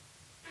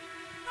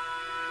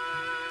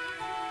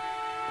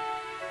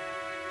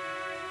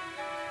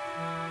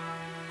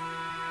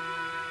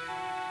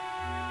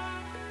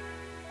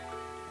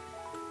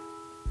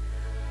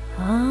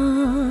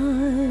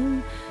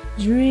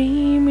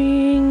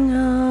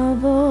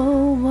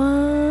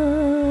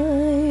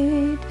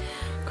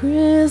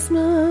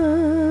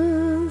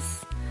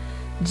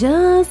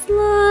just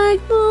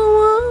like the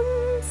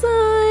ones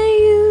I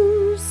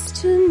used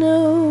to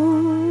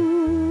know,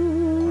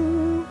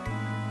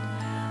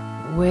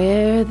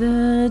 where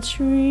the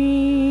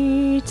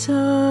treetops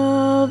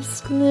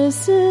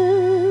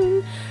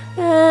glisten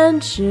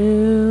and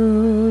children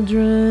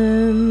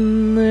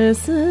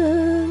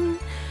listen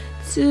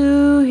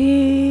to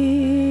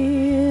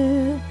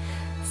hear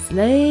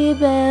sleigh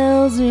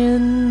bells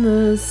in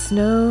the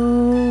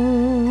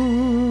snow.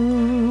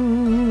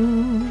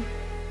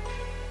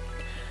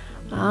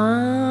 I'm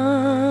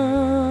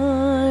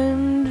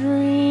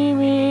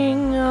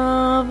dreaming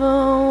of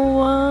a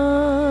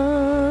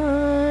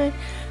white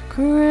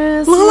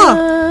Christmas.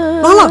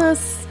 Lala,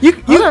 you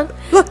look.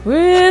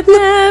 With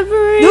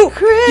every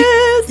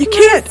Christmas. You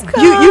can't.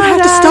 You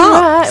have to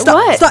stop.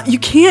 Stop. You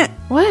can't.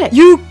 What?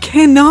 You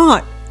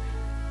cannot.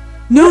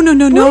 No.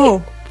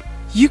 What?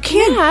 You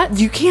can't. Matt?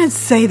 You can't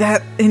say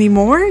that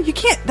anymore. You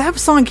can't. That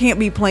song can't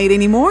be played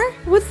anymore.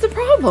 What's the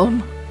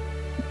problem?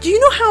 Do you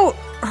know how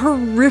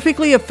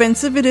horrifically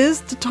offensive it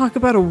is to talk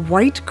about a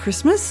white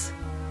Christmas?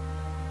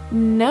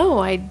 No,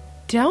 I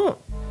don't.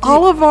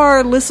 All of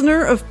our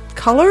listener of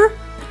color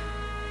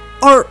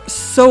are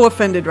so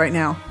offended right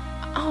now.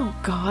 Oh,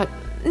 God.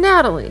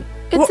 Natalie,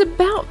 it's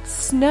about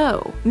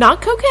snow.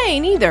 Not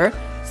cocaine either.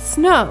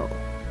 Snow.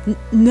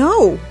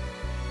 No.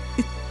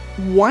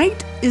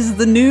 White is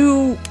the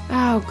new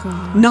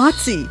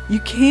Nazi. You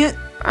can't.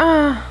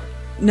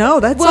 No,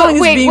 that song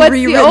is being what's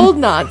rewritten. The old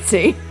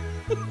Nazi?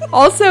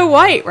 Also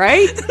white,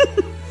 right?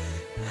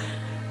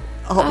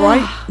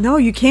 Right? No,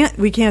 you can't.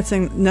 We can't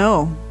sing.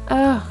 No.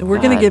 We're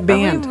going to get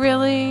banned. Are we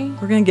really?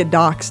 We're going to get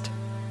doxxed.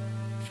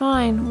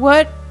 Fine.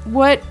 What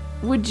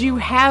would you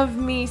have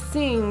me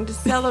sing to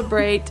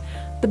celebrate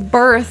the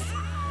birth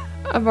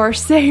of our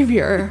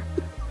Savior?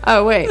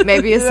 Oh, wait.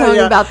 Maybe a song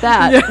about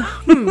that. Yeah.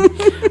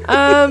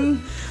 How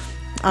am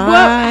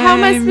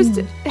I supposed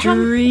to...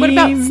 what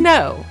about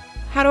snow?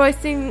 How do I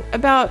sing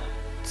about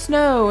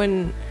snow?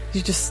 And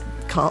you just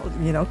call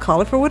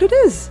it for what it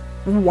is.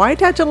 Why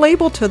attach a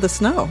label to the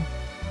snow?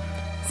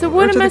 So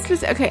what am I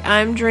supposed to... Okay,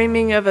 I'm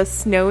dreaming of a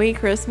snowy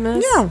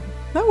Christmas. Yeah,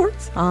 that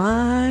works.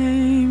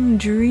 I'm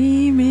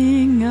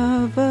dreaming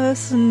of a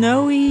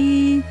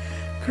snowy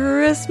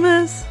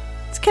Christmas.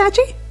 It's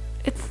catchy.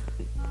 It's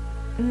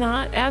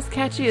not as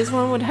catchy as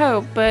one would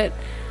hope, but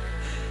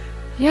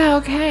yeah,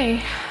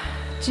 okay.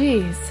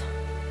 Jeez.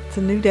 It's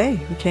a new day.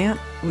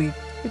 It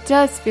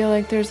does feel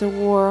like there's a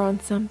war on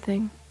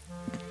something.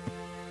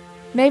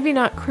 Maybe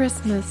not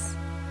Christmas.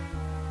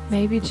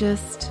 Maybe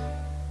just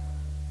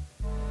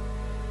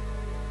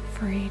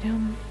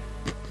freedom.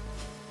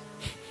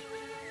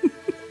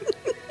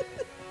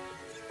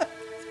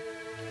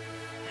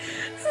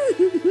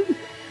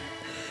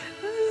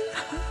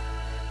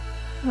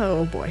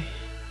 Oh boy.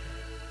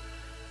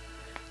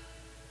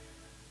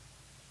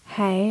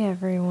 Hey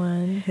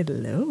everyone.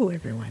 Hello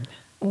everyone.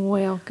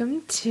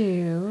 Welcome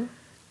to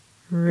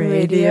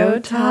Radio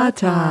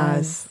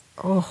Tatas.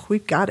 Oh,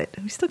 we've got it.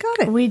 We still got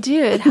it. We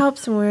do. It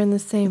helps when we're in the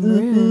same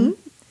room.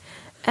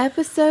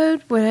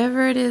 Episode,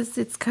 whatever it is,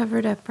 it's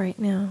covered up right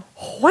now.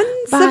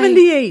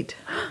 178.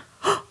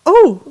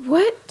 Oh!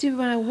 What do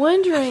my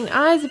wondering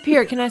eyes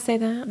appear? Can I say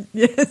that?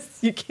 Yes,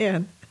 you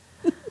can.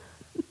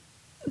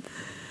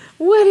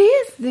 What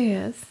is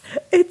this?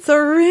 It's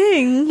a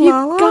ring, You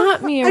Lala.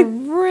 got me a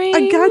ring.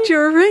 I got you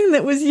a ring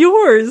that was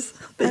yours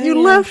that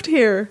you left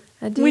here.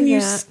 I do when you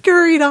that.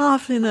 scurried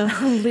off in a...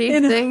 I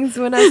leave things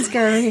when I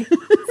scurry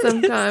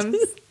sometimes.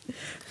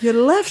 You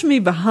left me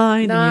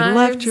behind and you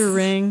left your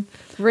ring.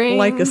 Rings.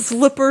 Like a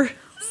slipper.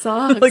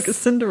 Socks. Like a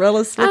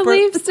Cinderella slipper. I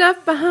leave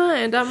stuff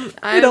behind.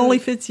 It only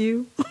fits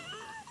you.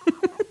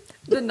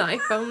 The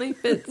knife only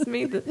fits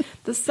me.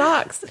 The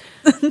socks...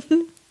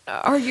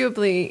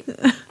 Arguably,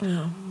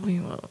 well, we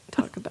won't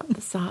talk about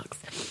the socks.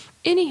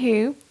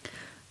 Anywho,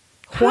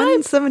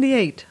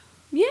 178.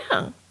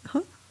 Yeah.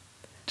 Huh?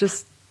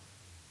 Just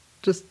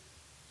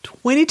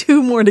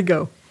 22 more to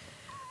go.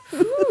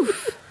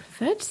 Oof,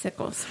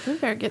 fudgesicles. We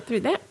better get through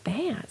that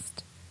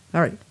fast.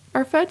 All right.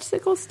 Are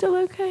fudgesicles still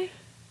okay?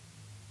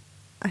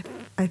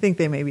 I think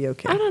they may be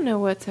okay. I don't know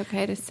what's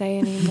okay to say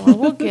anymore.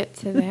 We'll get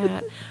to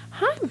that.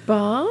 Hi,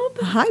 Bob.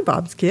 Hi,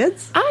 Bob's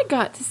kids. I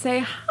got to say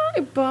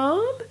hi,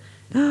 Bob,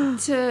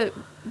 to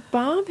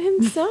Bob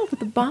himself,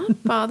 the Bob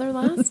Father,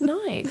 last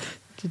night.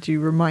 Did you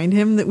remind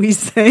him that we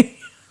say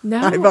No,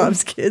 hi,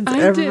 Bob's kids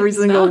I every did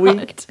single not.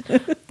 week?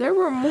 There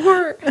were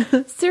more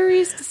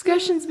serious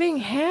discussions being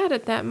had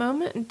at that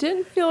moment and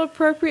didn't feel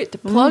appropriate to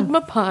plug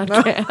my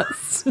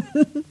podcast.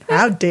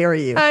 How dare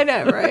you? I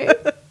know, right?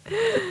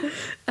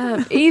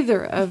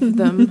 Either of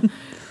them.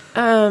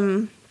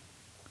 Doug,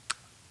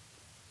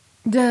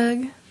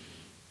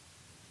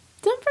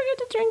 don't forget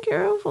to drink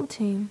your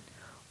Ovaltine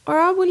or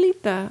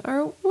Abuelita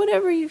or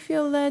whatever you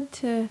feel led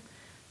to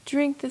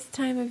drink this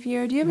time of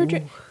year. Do you ever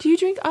drink? Do you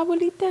drink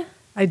Abuelita?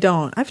 I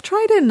don't. I've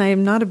tried it and I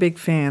am not a big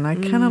fan. I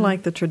kind of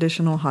like the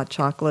traditional hot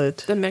chocolate.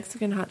 The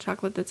Mexican hot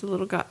chocolate that's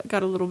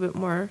got a little bit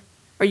more.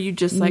 Are you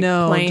just like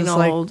no, plain just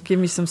old? Like, give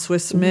me some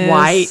Swiss Miss.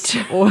 White.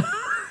 Or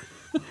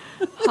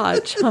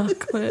hot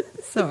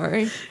chocolate.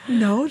 Sorry.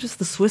 No, just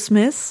the Swiss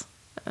Miss.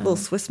 Little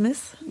Swiss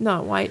Miss.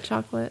 Not white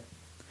chocolate.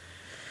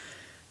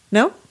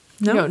 No,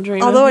 no. You don't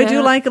dream Although of I do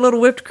that? like a little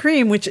whipped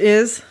cream, which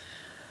is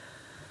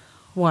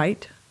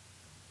white.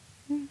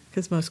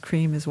 Because most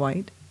cream is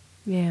white.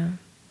 Yeah.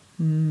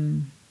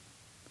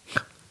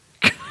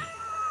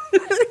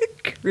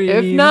 Cream.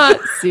 If not,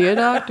 see a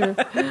doctor.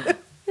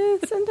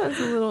 Sometimes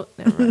a little.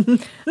 Never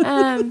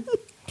mind.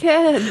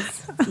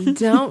 Kids,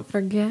 don't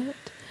forget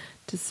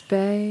to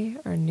spay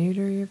or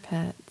neuter your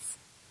pets.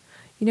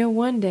 You know,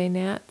 one day,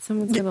 Nat,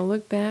 someone's going to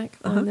look back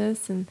on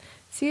this and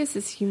see us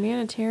as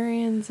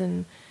humanitarians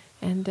and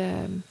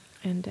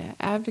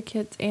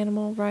advocates,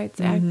 animal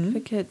rights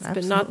advocates,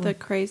 but not Absolutely. the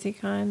crazy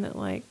kind that,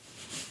 like,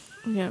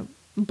 you know,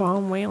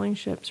 bomb whaling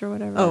ships or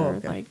whatever, Oh, or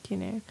okay. like, you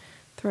know,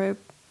 throw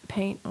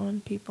paint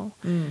on people.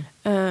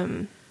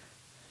 The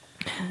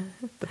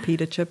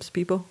pita chips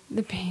people.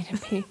 The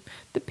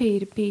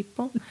PETA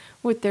people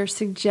with their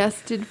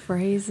suggested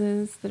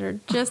phrases that are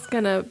just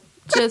gonna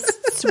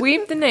just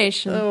sweep the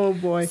nation. Oh,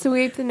 boy.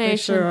 Sweep the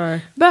nation. sure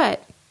are.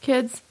 But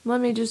kids, let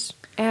me just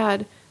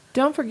add: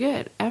 don't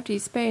forget, after you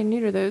spay and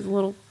neuter those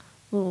little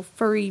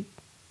furry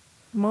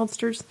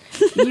monsters,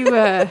 you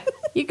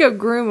go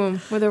groom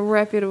them with a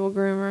reputable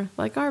groomer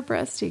like our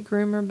breasty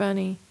groomer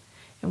Bunny.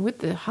 And with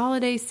the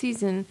holiday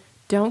season,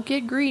 don't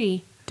get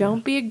greedy.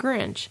 Don't be a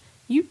Grinch.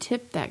 You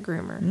tip that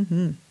groomer.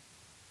 Mm-hmm.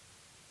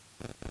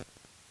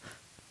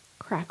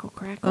 Crackle,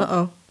 crackle.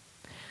 Uh-oh.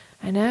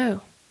 I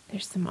know.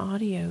 There's some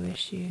audio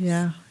issues.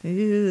 Yeah.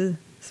 Ew.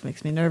 This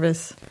makes me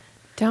nervous.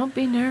 Don't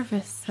be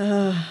nervous.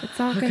 It's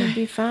all going to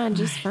be fine,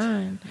 just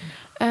fine.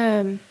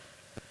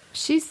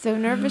 She's so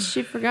nervous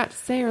she forgot to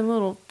say her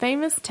little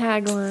famous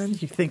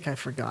tagline. You think I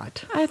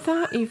forgot? I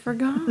thought you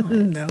forgot.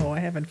 No, I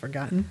haven't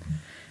forgotten.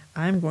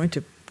 I'm going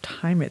to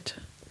time it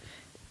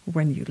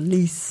when you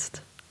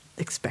least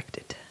expect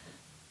it.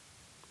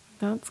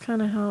 That's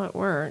kind of how it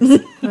works.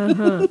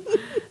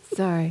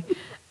 Sorry.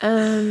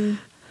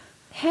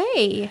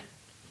 Hey,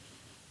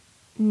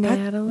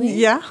 Natalie.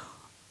 Yeah?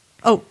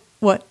 Oh,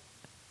 what?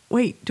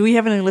 Wait, do we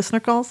have any listener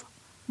calls?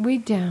 We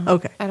don't.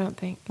 Okay. I don't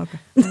think. Okay.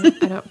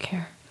 I don't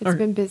care. It's Okay.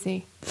 been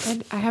busy.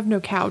 I have no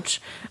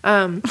couch.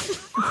 How does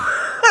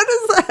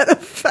that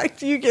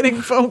affect you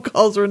getting phone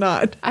calls or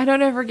not? I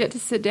don't ever get to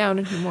sit down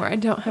anymore. I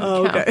don't have a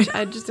Oh, couch. okay.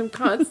 I just am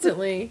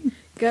constantly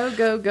go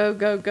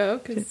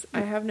because I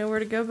have nowhere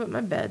to go but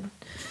my bed.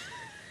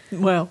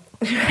 Well,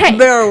 Hey.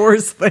 there are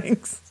worse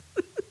things.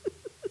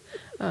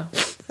 Oh,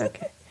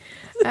 okay.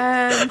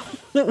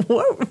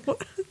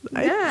 What?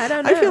 I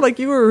don't know. I feel like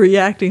you were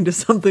reacting to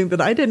something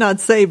that I did not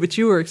say, but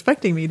you were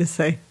expecting me to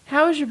say.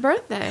 How was your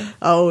birthday?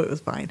 Oh, it was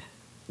fine.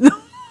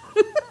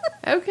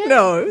 Okay.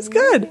 No, it was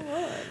good.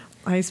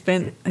 I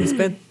spent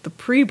the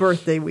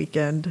pre-birthday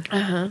weekend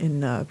Uh-huh.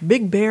 in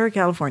Big Bear,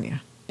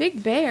 California.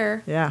 Big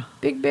Bear. Yeah.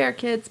 Big Bear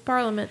Kids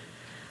Parliament.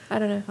 I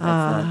don't know. That's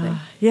not a thing.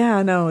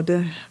 Yeah, no,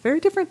 very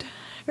different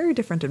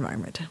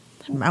environment.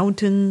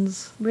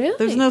 Mountains. Really?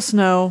 There's no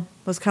snow.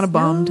 I was kind of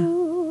bummed.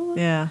 Snow.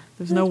 Yeah,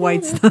 there's no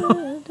white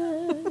snow.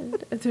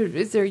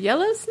 Is there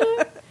yellow snow?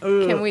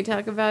 Ugh. Can we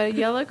talk about a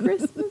yellow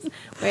Christmas?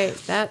 Wait,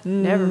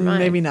 never mind.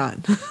 Maybe not.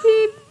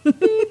 Beep, beep,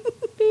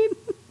 beep.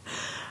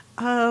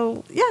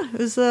 Yeah, it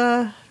was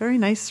very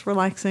nice,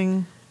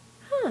 relaxing.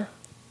 Huh.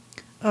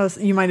 So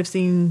you might have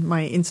seen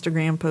my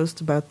Instagram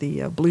post about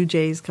the Blue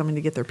Jays coming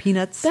to get their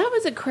peanuts. That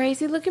was a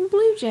crazy looking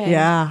blue jay.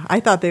 Yeah, I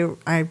thought they were.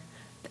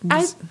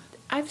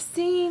 I've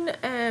seen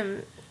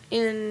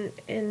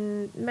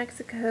in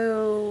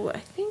Mexico, I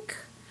think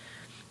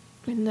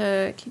in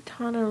the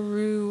Quintana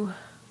Roo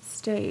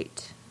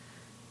state,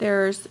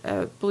 there's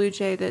a blue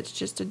jay that's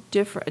just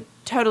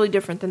totally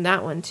different than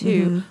that one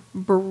too.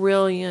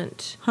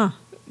 Brilliant. Huh.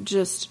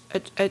 Just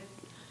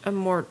a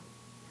more,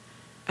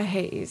 I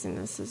hate using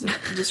this as a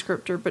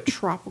descriptor, but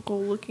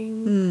tropical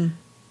looking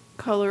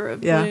color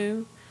of Yeah.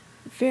 blue.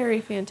 Very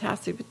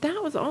fantastic. But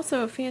that was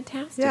also a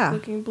fantastic Yeah.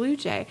 looking blue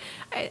jay.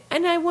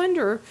 And I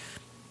wonder,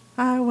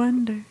 I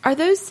wonder. are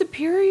those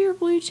superior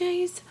blue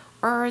jays?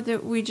 Or are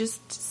that we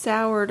just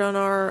soured on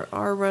our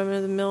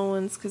run-of-the-mill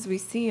ones because we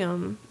see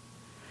them?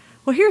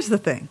 Well, here's the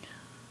thing.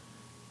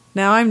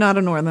 Now, I'm not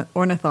an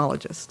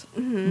ornithologist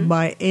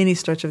by any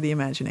stretch of the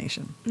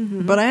imagination.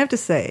 But I have to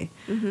say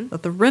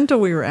that the rental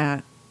we were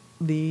at,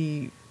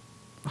 the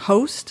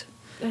host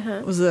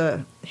Uh-huh. was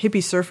a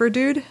hippie surfer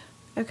dude.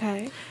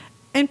 Okay.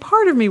 And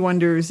part of me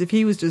wonders if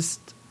he was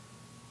just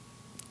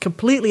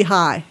completely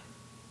high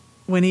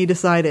when he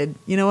decided,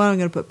 you know what, I'm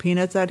going to put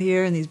peanuts out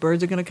here and these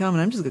birds are going to come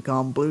and I'm just going to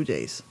call them blue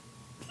jays.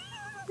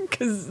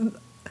 Because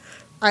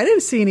I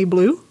didn't see any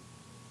blue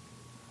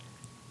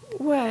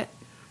What?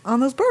 on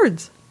those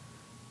birds.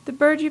 The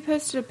bird you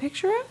posted a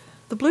picture of?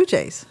 The blue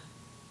jays.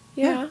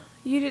 Yeah.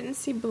 You didn't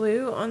see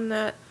blue on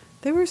that.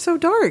 They were so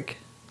dark.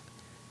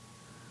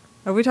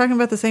 Are we talking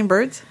about the same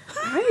birds?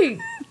 I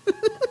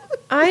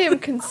am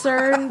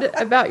concerned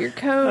about your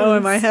cones. Oh,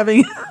 am I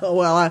having... Oh,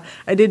 well,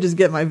 I did just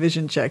get my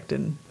vision checked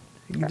and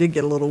you did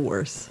get a little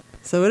worse.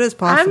 So it is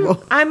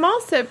possible. I'm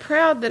also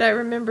proud that I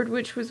remembered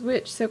which was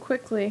which so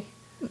quickly.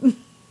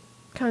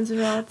 kinds of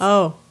rods.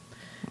 Oh,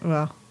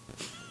 well,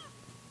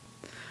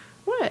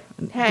 What?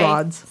 Hey,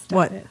 rods. stop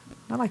What? it.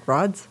 I like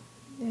rods.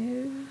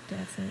 Who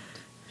doesn't?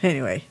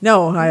 Anyway,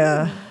 no,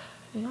 I.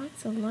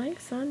 Lots of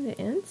likes on the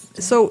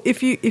Insta. So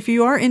if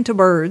you are into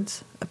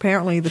birds,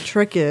 apparently the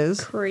trick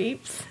is.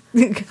 Creeps.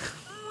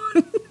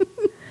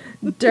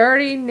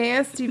 Dirty,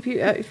 nasty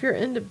people. If you're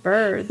into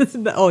birds.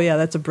 Oh yeah,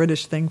 that's a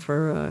British thing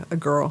for a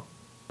girl,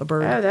 a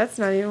bird. Oh, that's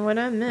not even what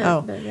I meant.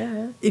 Oh. But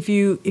yeah. If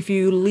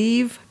you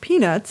leave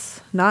peanuts,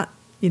 not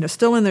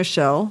still in their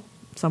shell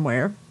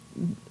somewhere,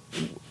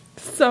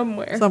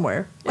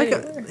 Somewhere. like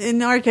Anywhere.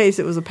 in our case,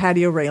 it was a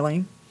patio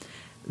railing.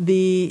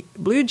 The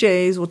blue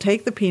jays will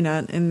take the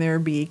peanut in their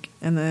beak,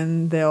 and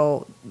then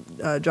they'll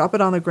drop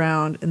it on the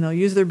ground, and they'll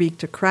use their beak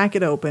to crack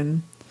it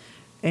open,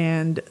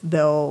 and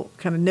they'll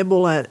kind of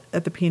nibble at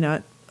the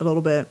peanut a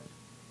little bit.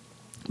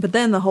 But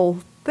then the whole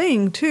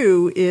thing,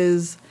 too,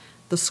 is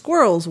the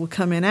squirrels will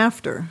come in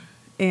after.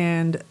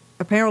 And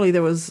apparently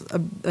there was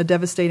a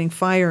devastating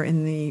fire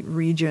in the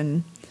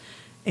region,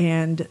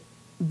 and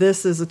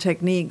this is a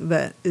technique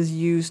that is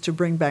used to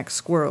bring back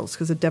squirrels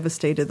because it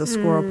devastated the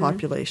squirrel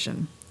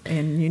population.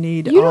 And you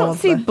need You all don't of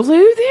see the...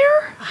 blue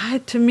there?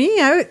 To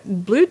me,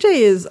 blue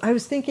jay is... I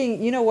was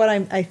thinking, what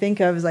I think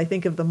of is I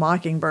think of the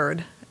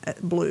mockingbird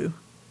blue.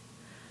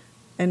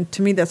 And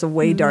to me, that's a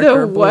way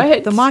darker blue.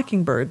 what? The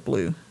mockingbird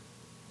blue.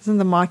 Doesn't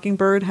the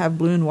mockingbird have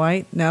blue and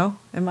white? No?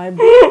 Am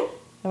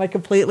I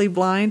completely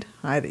blind?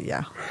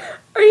 Yeah.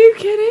 Are you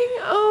kidding?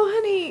 Oh,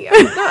 honey.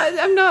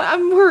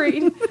 I'm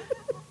worried.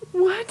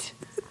 What?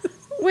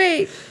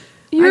 Wait.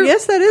 I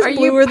guess that is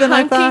bluer than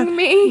I thought. Are you punking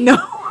me?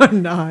 No,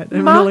 I'm not.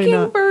 I'm really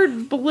not.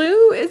 Mockingbird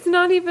blue is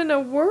not even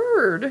a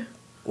word.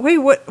 Wait,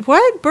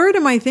 what bird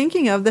am I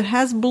thinking of that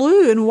has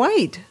blue and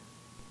white?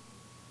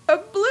 A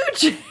blue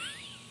jay.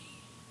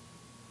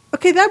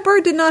 Okay, that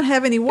bird did not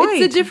have any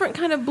white. It's a different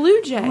kind of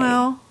blue jay.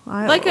 Well,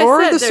 Like I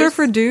or said, the there's-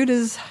 surfer dude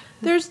is...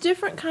 There's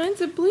different kinds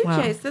of blue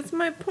Wow. jays. That's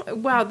my point.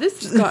 Wow,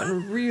 this has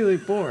gotten really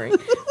boring.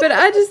 But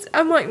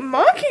I'm like,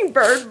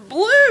 mockingbird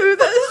blue?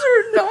 Those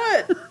are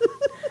not.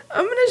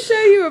 I'm going to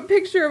show you a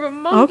picture of a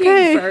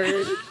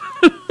mockingbird.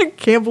 I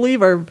can't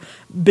believe our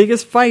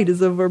biggest fight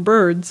is over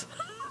birds.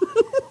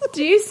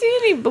 Do you see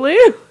any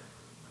blue?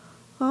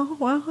 Oh,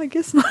 well, I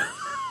guess not.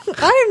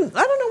 I don't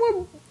know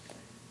what...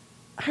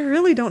 I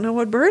really don't know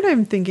what bird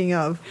I'm thinking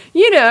of.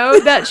 You know,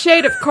 that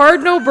shade of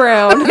cardinal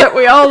brown that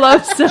we all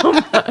love so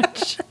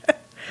much.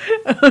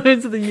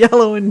 It's the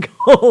yellow and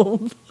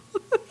gold.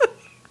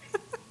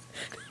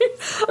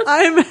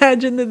 I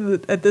imagine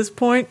that at this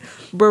point,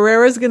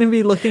 Barrera's going to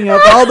be looking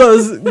up all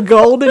those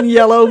gold and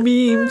yellow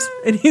memes,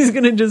 and he's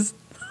going to just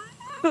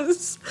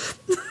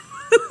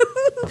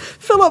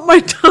fill up my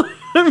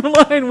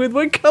timeline with,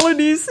 what color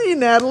do you see,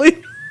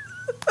 Natalie?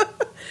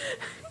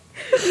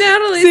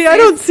 Natalie See, I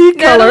don't see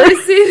color.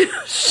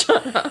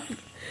 Shut up.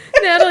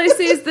 Natalie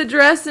sees the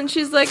dress and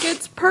she's like,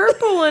 it's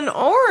purple and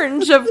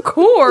orange, of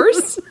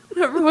course.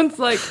 Everyone's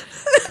like,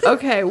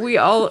 okay, we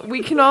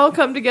can all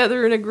come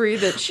together and agree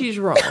that she's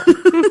wrong.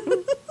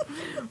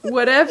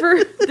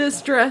 Whatever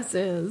this dress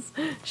is,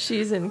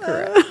 she's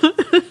incorrect.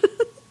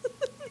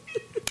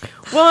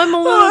 Well, I'm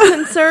a little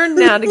concerned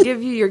now to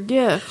give you your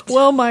gift.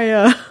 Well, my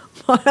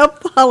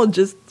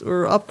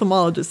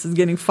ophthalmologist is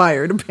getting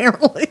fired,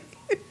 apparently.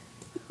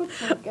 Oh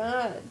my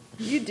God.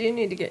 You do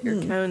need to get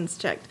your cones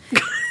checked.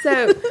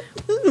 So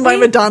My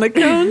Madonna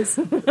cones.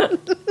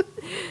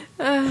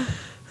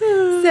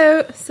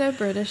 So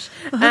British.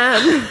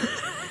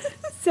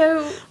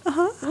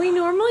 We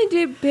normally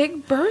do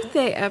big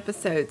birthday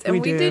episodes, and we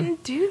do.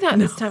 didn't do that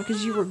this time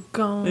because you were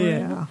gone.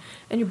 Yeah.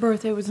 And your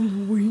birthday was on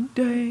a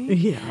weekday.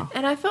 Yeah.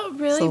 And I felt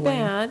really So lame.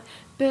 bad.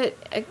 But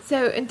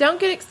and don't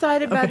get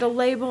excited by Okay. the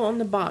label on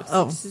the box.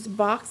 Oh. This is a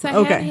box I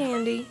Okay. had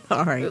handy.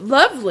 All right.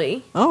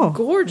 Lovely. Oh,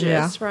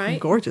 Gorgeous, yeah. right?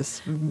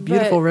 Gorgeous.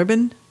 Beautiful But-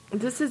 ribbon.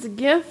 This is a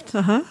gift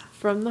Uh-huh.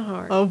 from the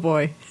heart. Oh,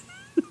 boy.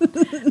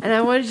 And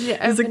I wanted you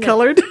to Is it open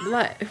colored?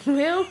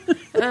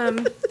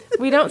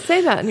 We don't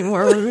say that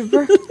anymore,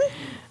 remember?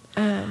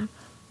 And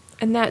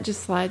that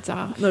just slides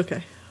off.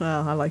 Okay.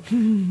 Well, I like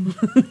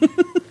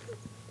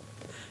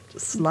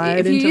just slide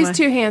If you into use my...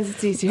 two hands,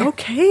 it's easier.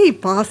 Okay,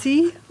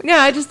 bossy. No,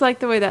 I just like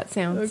the way that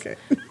sounds. Okay.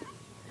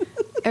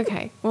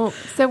 Okay. Well,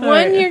 so All one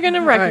right. you're gonna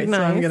All right, recognize.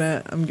 so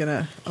I'm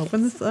gonna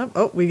open this up.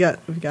 Oh, we got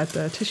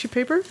tissue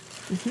paper.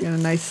 Mm-hmm. Got a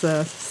nice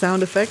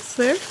sound effects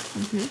there.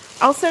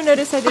 Also,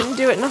 notice I didn't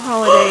do it in a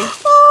holiday.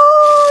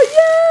 Oh,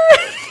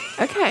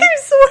 yay! Okay. I'm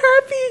so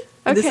happy.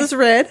 This Okay. is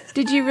red.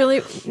 Did you really?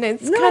 No,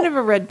 it's No. kind of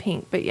a red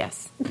pink, but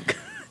yes,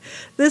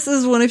 This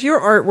is one of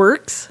your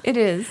artworks, it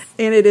is.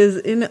 and it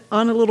is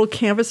on a little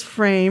canvas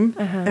frame.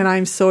 Uh-huh. And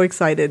I'm so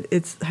excited.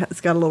 It's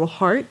got a little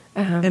heart,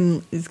 Uh-huh.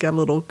 and it's got a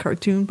little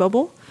cartoon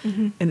bubble,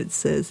 Mm-hmm. and it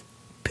says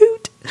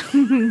 "poot."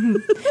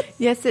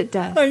 Yes, it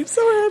does. I'm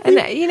so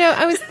happy. And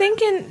I was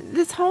thinking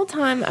this whole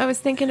time. I was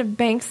thinking of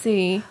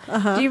Banksy.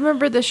 Uh-huh. Do you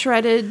remember the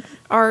shredded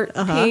art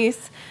Uh-huh.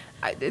 piece?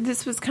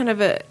 This was kind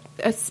of a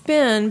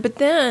spin, but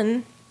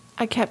then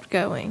I kept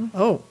going.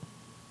 Oh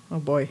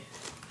boy.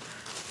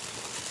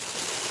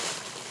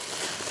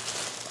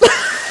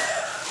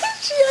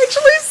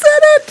 actually said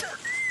it.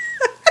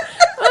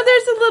 Oh,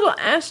 there's a little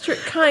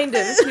asterisk, kind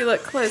of, if you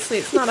look closely.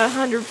 It's not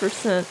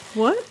 100%.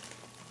 What?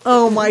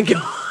 Oh my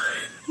god.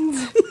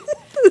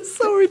 It's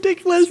so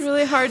ridiculous. It's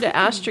really hard to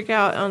asterisk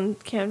out on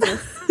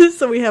canvas.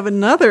 So we have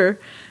another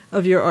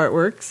of your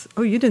artworks.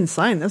 Oh, you didn't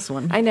sign this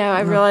one. I know.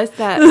 I realized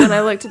that when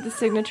I looked at the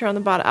signature on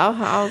the bottom.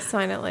 I'll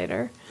sign it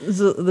later.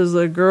 There's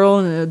a girl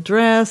in a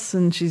dress,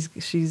 and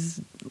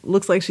she's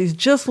looks like she's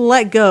just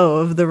let go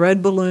of the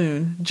red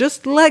balloon.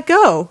 Just let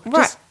go. Right.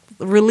 Just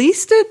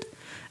released it.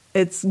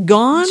 It's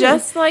gone.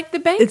 Just like the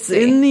Banksy. It's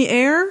in the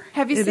air.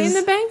 Have you seen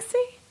the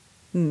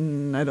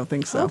Banksy? I don't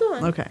think so. Hold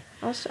on. Okay.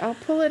 I'll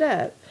pull it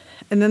up.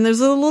 And then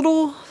there's a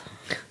little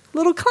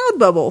cloud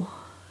bubble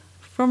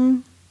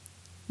from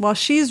while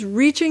she's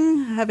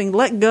reaching, having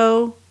let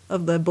go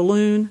of the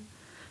balloon,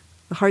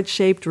 the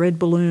heart-shaped red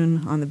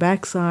balloon on the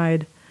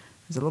backside.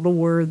 There's a little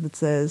word that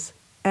says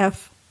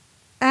F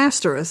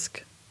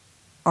asterisk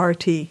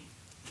RT.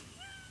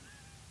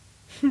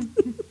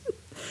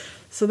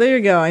 So there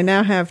you go. I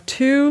now have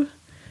two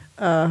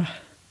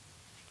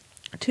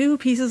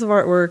pieces of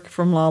artwork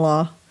from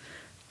Lala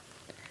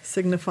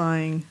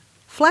signifying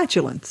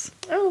flatulence.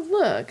 Oh,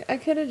 look. I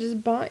could have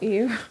just bought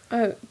you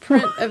a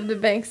print of the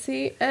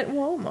Banksy at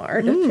Walmart,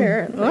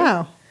 apparently.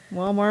 Wow.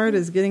 Walmart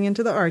is getting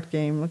into the art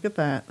game. Look at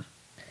that.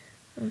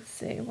 Let's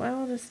see. Why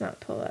will this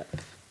not pull up?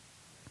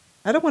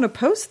 I don't want to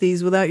post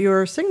these without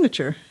your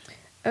signature.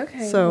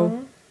 Okay. So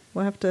well,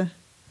 we'll have to,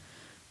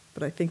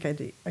 but I think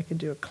I could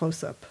do a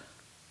close-up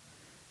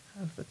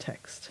of the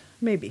text.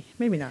 Maybe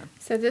not.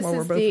 so this While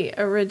we're is both- the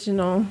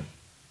original.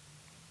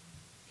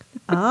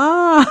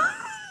 Ah.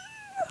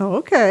 Oh,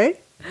 okay.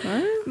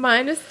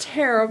 Mine is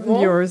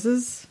terrible. Yours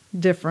is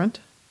different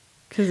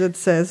because it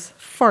says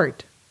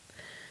fart.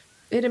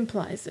 It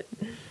implies it.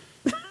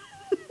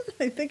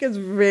 I think it's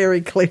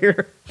very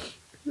clear.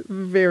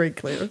 Very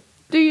clear.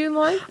 Do you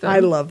like them? I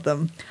love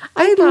them.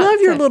 I I thought love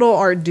your so. little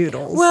art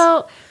doodles.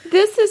 Well,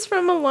 this is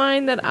from a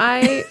line that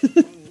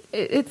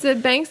it's a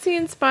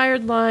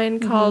Banksy-inspired line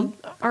called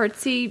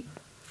Artsy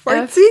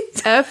Fartsy?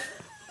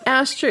 F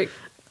asterisk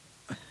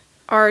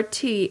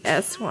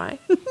RTSY.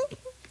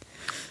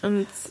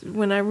 And it's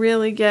when I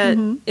really get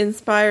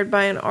inspired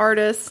by an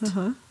artist,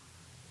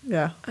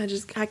 Yeah.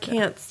 I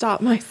can't stop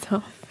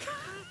myself.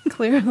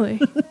 Clearly.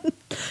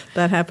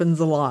 That happens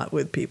a lot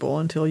with people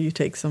until you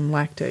take some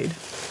Lactaid.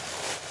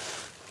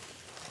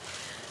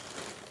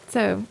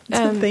 So,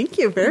 Thank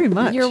you very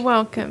much. You're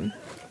welcome.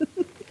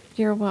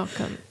 You're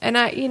welcome. And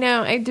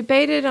I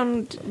debated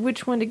on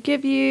which one to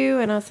give you,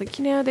 and I was like,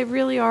 they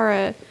really are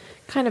a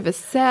kind of a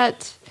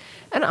set.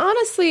 And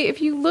honestly,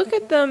 if you look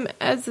at them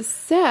as a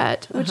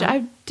set, which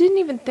I didn't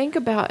even think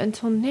about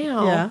until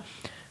now, Yeah.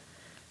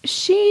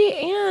 she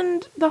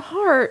and the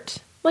heart,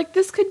 like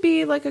this could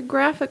be like a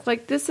graphic,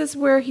 like this is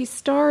where he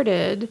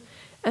started,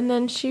 and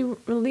then she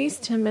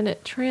released him and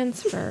it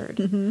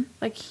transferred.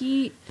 Like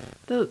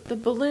the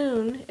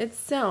balloon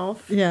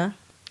itself Yeah.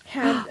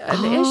 had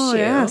an Oh, issue.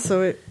 yeah.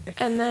 So it.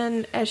 And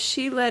then as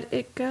she let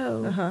it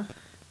go,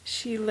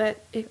 she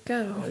let it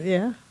go.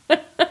 Yeah.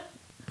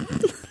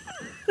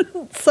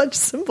 Such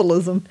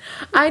symbolism.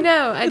 I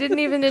know. I didn't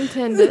even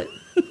intend it.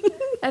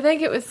 I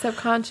think it was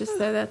subconscious,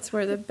 though. That's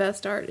where the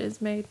best art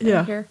is made. Right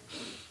Yeah. Here.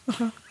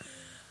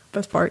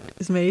 Best part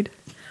is made.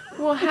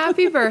 Well,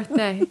 happy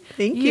birthday.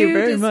 Thank you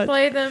very much. You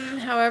display them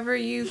however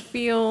you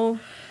feel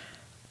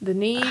the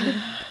need.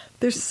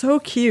 They're so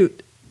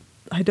cute.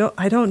 I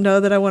don't know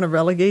that I want to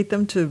relegate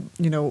them to,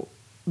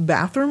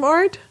 bathroom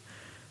art.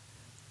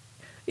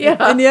 Yeah.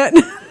 And yet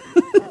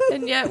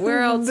And yet,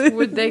 where else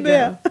would they go?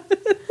 Yeah.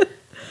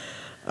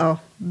 Oh,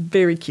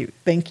 very cute.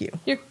 Thank you.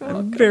 You're welcome.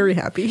 I'm very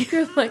happy.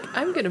 You're like,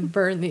 I'm going to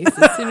burn these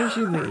as soon as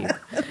you leave.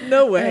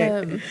 No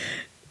way.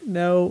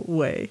 No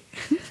way.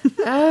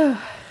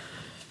 Oh.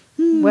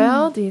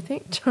 Well, do you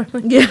think Charlie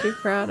would be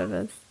proud of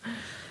us?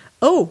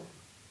 Oh,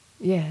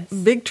 Yes.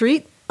 big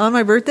treat on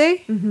my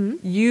birthday.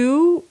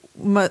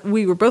 Mm-hmm.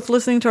 We were both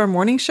listening to our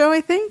morning show,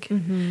 I think,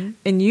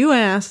 and you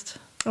asked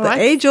the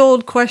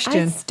age-old I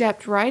question.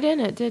 stepped right in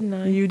it, didn't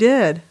I? You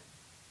did.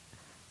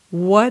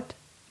 What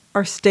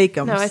are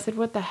steakums? No, I said,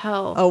 what the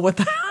hell? Oh, what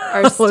the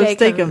Are hell are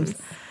steakums?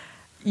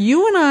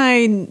 You and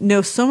I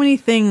know so many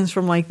things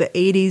from like the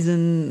 80s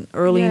and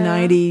early Yeah.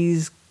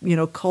 90s,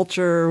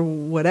 culture,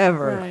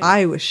 whatever. Right.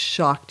 I was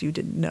shocked you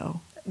didn't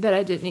know. That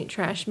I didn't eat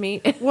trash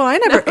meat. Well, I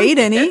never ate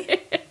any.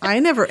 I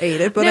never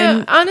ate it, but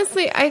No,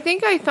 honestly, I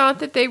think I thought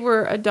that they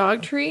were a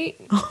dog treat.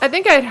 I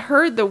think I'd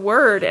heard the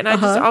word, and I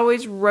just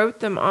always wrote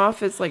them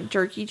off as like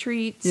jerky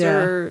treats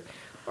or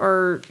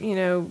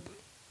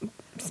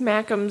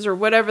Smack'ems or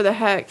whatever the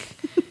heck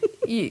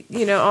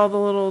all the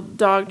little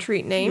dog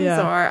treat names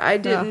are. I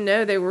didn't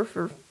know they were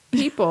for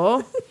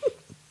people,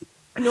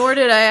 nor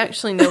did I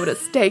actually know what a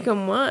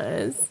steakum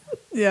was.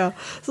 Yeah.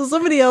 So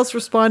somebody else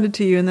responded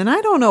to you, and then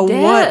I don't know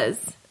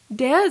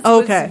Des was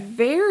Okay.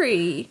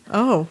 very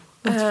Oh,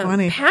 that's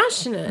funny.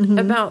 passionate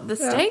about the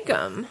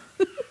steakum.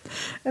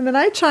 And then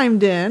I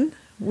chimed in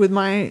with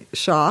my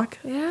shock.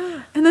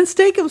 Yeah. And then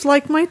Steakums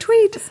liked my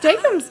tweet.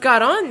 Steakums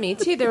got on me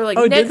too. They were like,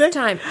 Oh, did they? next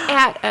time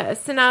at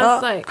us. And I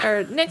was like,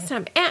 or next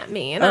time at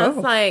me. And I was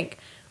like,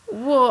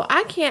 well,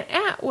 I can't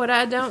at what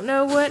I don't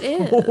know what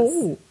is.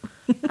 Oh.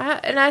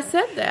 And I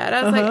said that.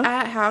 I was like,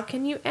 how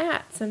can you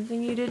at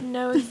something you didn't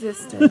know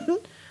existed?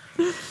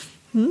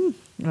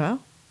 Well,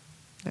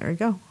 there you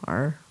go.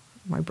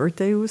 My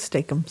birthday was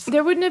Steakums.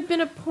 There wouldn't have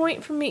been a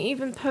point for me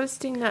even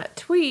posting that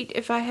tweet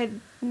if I had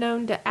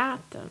known to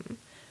at them.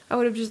 I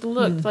would have just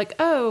looked like,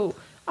 oh,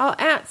 I'll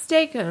at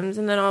Steakums,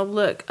 and then I'll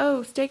look,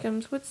 oh,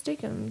 Steakums, what's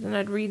Steakums? And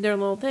I'd read their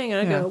little thing,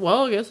 and I'd go,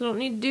 well, I guess I don't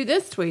need to do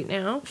this tweet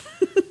now.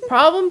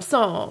 Problem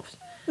solved.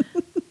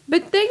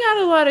 But they got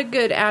a lot of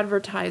good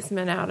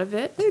advertisement out of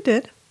it. They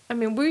did. I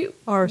mean, we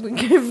gave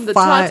them the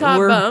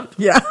we're- bump.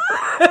 Yeah.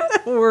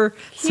 We're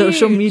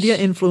social media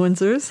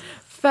influencers.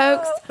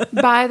 Folks,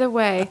 by the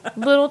way,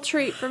 little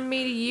treat from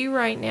me to you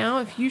right now.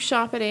 If you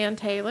shop at Ann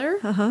Taylor,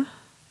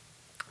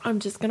 I'm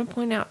just going to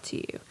point out to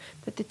you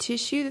that the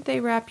tissue that they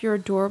wrap your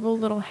adorable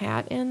little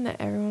hat in that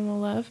everyone will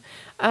love,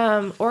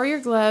 or your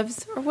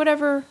gloves, or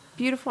whatever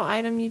beautiful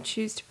item you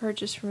choose to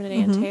purchase from an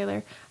Ann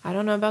Taylor. I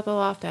don't know about the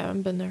loft. I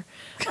haven't been there.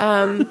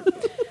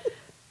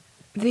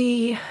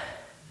 The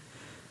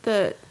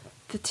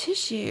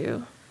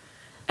tissue...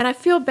 And I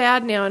feel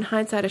bad now in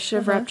hindsight. I should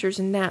have wrapped yours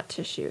in that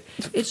tissue.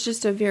 It's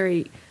just a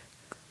very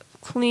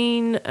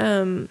clean,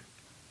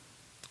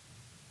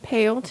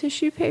 pale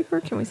tissue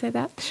paper. Can we say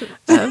that? Sure.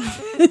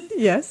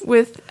 Yes.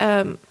 With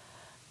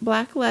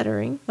black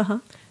lettering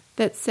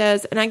that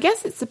says, and I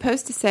guess it's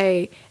supposed to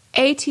say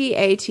AT.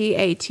 Okay.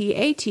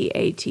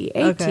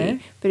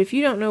 But if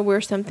you don't know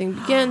where something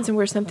begins and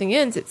where something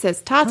ends, it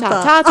says ta ta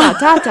ta ta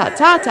ta ta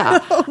ta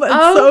ta.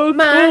 Oh, so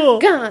my cool.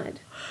 God.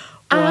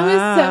 I was so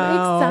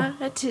Wow.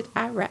 excited.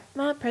 I wrapped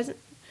my present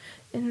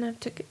and I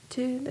took it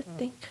to the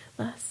thing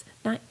last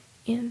night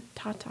in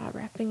Tata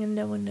wrapping, and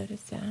no one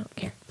noticed it. I don't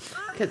care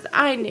because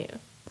I knew.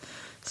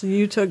 So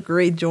you took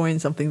great joy in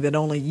something that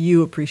only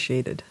you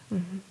appreciated.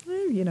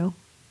 You know.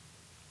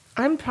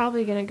 I'm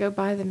probably going to go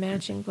buy the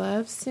matching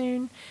gloves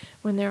soon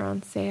when they're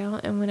on sale.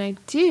 And when I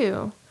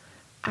do,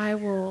 I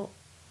will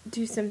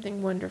do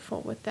something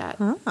wonderful with that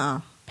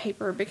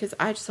paper because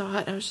I saw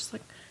it and I was just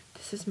like,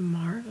 this is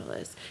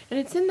marvelous. And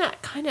it's in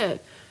that kind of,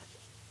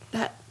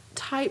 that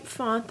type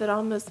font that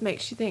almost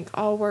makes you think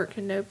all work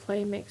and no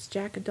play makes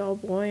Jack a dull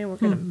boy and we're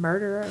going to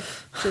murder a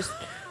just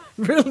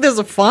Really? There's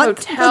a font?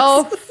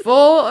 hotel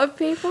full of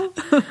people.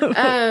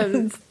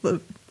 It's the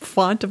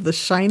font of The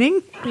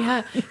Shining?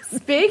 Yeah.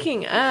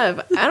 Speaking of,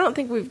 I don't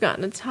think we've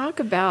gotten to talk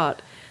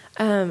about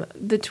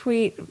the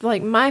tweet.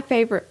 Like my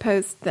favorite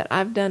post that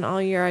I've done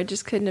all year, I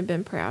just couldn't have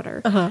been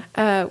prouder,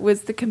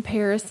 was the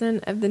comparison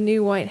of the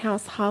new White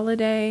House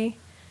holiday.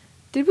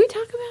 Did we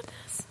talk about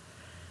this?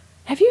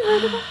 Have you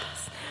heard about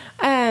this?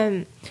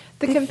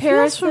 The It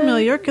comparison. feels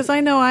familiar because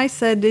I know I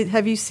said,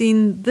 have you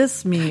seen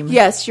this meme?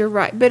 Yes, you're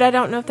right. But I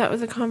don't know if that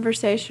was a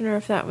conversation or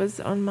if that was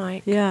on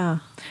mic. Yeah.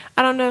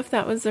 I don't know if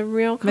that was a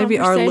real conversation. Maybe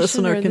our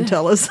listener or can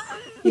tell us.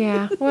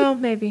 Yeah, well,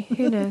 maybe.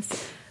 Who knows?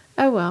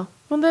 Oh, well.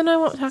 Well, then I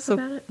won't talk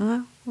about it.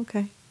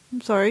 Okay.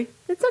 I'm sorry.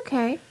 It's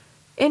okay.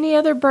 Any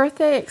other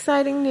birthday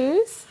exciting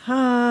news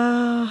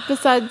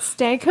besides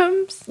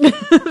Steakums?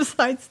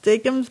 Besides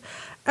Steakums,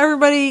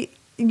 everybody,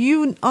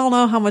 you all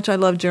know how much I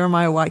love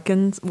Jeremiah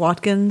Watkins,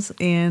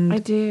 and I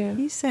do.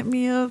 he sent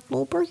me a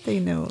little birthday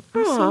note. It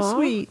was so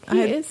sweet.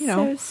 He is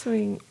so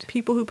sweet.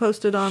 people who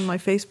posted on my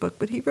Facebook,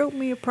 but he wrote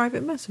me a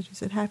private message. He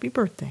said, "Happy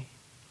birthday."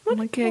 What I'm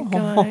a like, good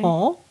 "Aw."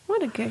 guy.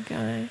 What a good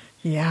guy.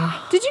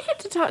 Yeah. Did you get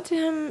to talk to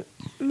him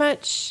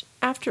much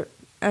after?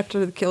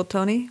 After the Kill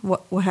Tony,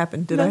 what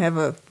happened? Did No. I have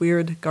a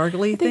weird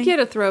gargly I thing? think you had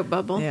a throat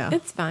bubble. Yeah.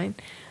 It's fine.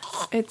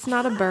 It's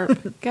not a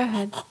burp. Go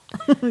ahead.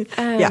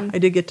 Yeah, I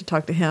did get to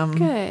talk to him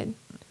Good.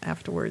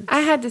 afterwards. I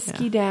had to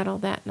skedaddle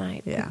that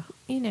night. Yeah.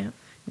 You know,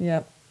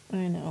 Yep.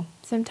 I know.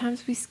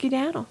 sometimes we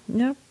skedaddle.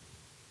 Yep.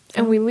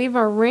 And we leave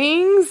our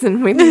rings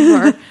and we leave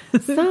our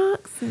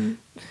socks. And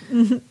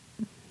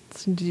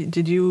So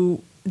did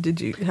you?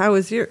 How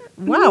was your?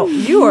 Wow,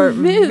 you are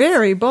Miss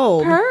very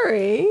bold,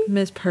 Purry.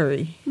 Miss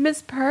Purry.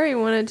 Miss Purry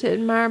wanted to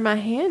admire my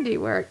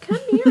handiwork. Come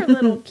here,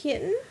 little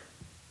kitten.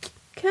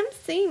 Come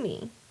see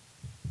me.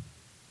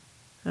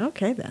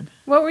 Okay then.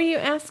 What were you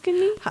asking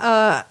me?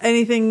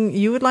 Anything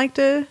you would like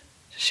to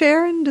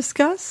share and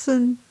discuss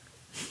and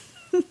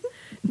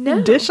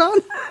No. dish on?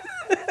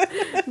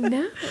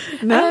 No.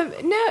 No?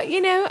 No,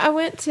 you know, I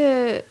went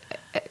to...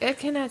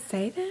 can I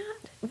say that?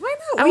 Why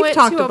I not? We've went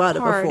talked to a about it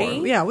party.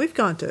 before. Yeah, we've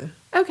gone to.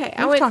 Okay,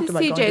 I We've went talked to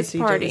about going CJ's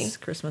party. CJ's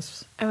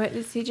Christmas, I went to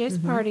CJ's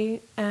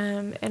party,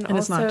 and and also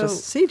it's not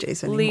just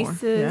CJ's anymore.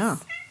 Lisa's Yeah.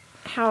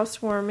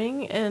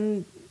 housewarming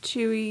and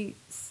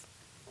Chewy's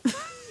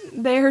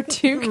there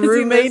too because he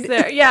Roommate. lives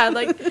there. Yeah,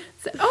 like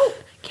oh,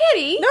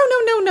 Kitty.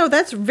 No.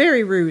 That's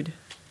very rude.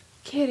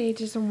 Kitty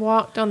just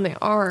walked on the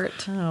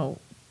art. Oh,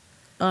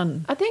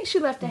 I think she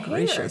left a hair.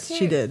 ungracious. too.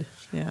 She did.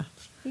 Yeah.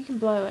 You can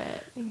blow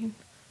it. You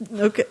can...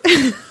 Okay.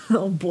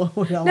 I'll blow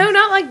it off. No,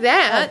 not like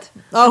that.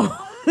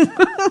 Oh.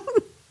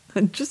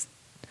 I'm just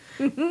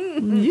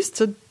I'm used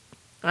to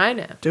I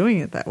know. doing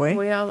it that way.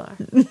 We all are.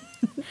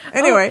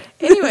 Anyway.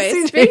 Anyway,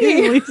 CJ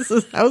speaking and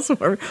Lisa's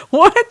housewarming.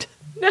 What?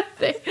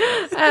 nothing.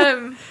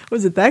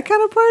 Was it that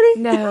kind of party?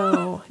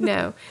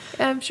 No.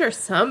 I'm sure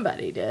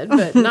somebody did,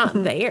 but not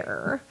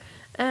there.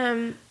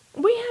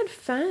 We had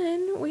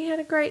fun. We had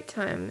a great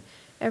time.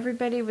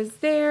 Everybody was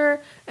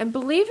there. And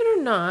believe it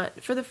or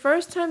not, for the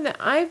first time that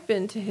I've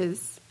been to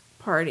his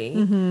party,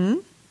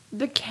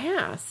 the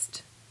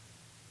cast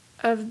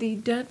of the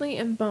Dudley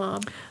and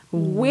Bob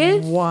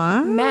with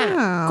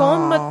Matt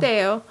con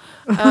Mateo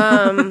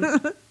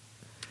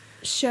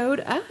showed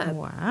up.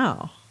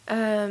 Wow.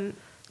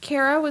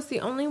 Kara was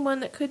the only one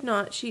that could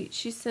not. She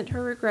sent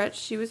her regrets.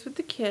 She was with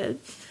the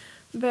kids.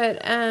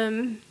 But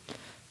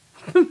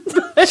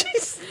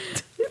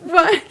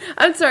but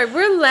I'm sorry,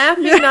 we're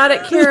laughing not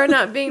at Kara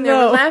not being there.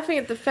 No. We're laughing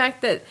at the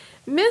fact that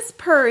Miss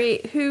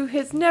Purry, who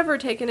has never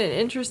taken an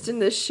interest in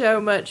this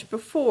show much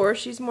before,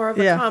 she's more of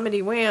a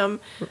Comedy Wham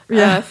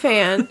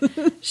fan.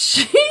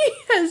 She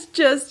has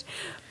just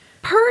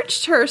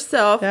perched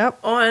herself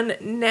on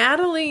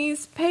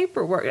Natalie's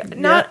paperwork.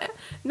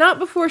 Not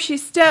before she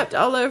stepped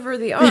all over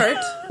the art.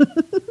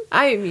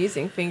 I am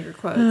using finger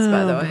quotes,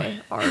 by the way,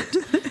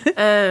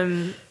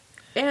 art.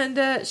 And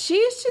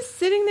she's just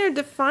sitting there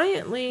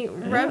defiantly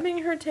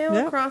rubbing her tail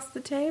across the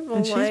table.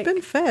 And she's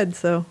been fed,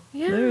 so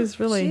it was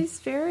really...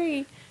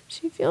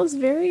 She feels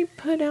very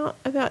put out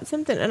about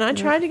something. And I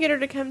tried to get her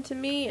to come to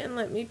me and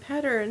let me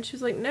pet her, and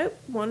she's like, nope,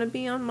 want to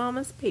be on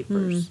Mama's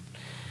papers.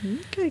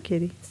 Okay,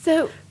 kitty.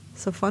 So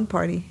fun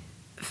party.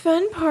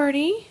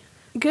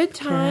 Good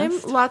time.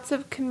 Cast. Lots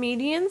of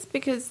comedians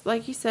because,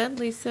 like you said,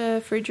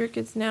 Lisa Friedrich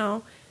is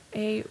now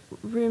a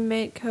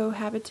roommate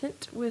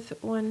cohabitant with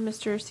one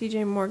Mr.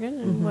 C.J. Morgan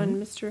and one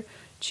Mr.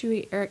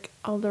 Chewy Eric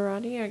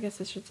Alderati. I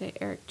guess I should say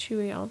Eric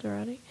Chewy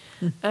Alderati.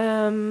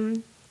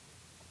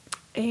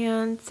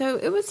 And so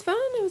it was fun.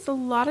 It was a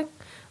lot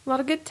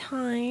of good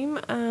time.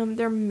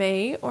 There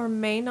may or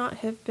may not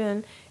have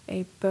been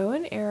a bow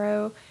and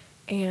arrow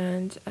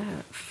and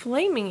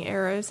flaming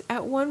arrows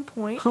at one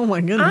point. Oh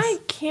my goodness. I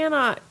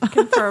cannot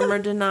confirm or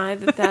deny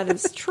that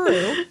is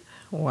true.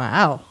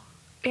 Wow.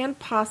 And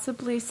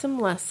possibly some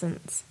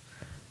lessons.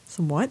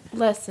 Some what?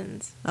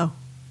 Lessons. Oh.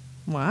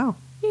 Wow.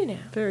 You know.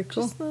 Very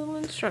cool. Just little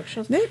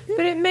instructions. Yeah.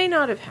 But it may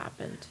not have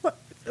happened. What?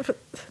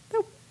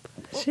 No.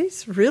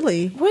 She's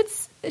really...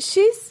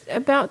 She's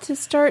about to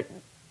start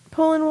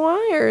pulling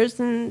wires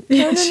and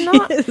Yeah, turning she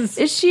knots. is.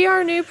 Is she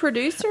our new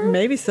producer?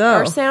 Maybe so.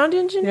 Our sound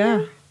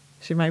engineer? Yeah.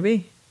 She might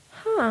be.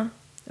 Huh.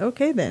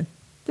 Okay, then.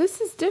 This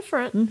is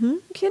different. Mm-hmm.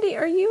 Kitty,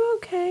 are you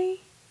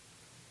okay?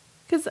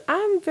 Because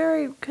I'm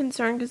very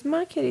concerned because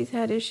my kitty's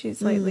had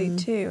issues lately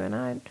too, and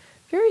I'm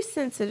very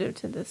sensitive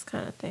to this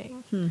kind of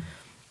thing.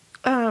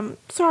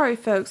 Sorry,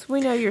 folks. We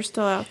know you're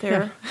still out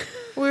there. Yeah.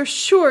 We're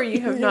sure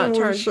you have not We're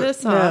turned sure-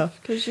 this no.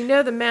 off because you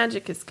know the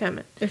magic is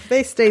coming. If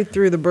they stayed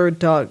through the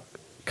bird talk,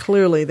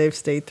 clearly they've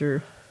stayed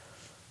through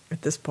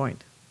at this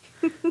point.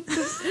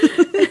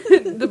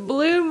 The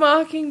blue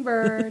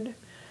mockingbird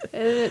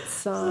and its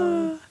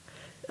song.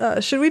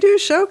 Should we do a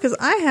show? Because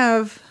I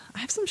have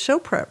some show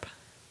prep.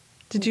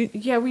 Did you?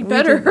 Yeah, we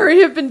better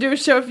hurry up and do a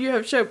show if you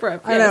have show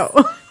prep. I Yes.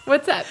 know.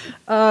 What's that?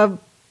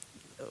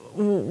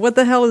 What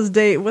the hell is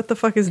Dave? What the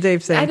fuck is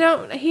Dave saying? I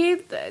don't.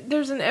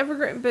 There's an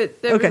evergreen,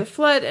 but there was a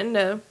flood and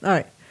no.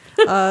 All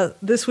right.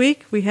 This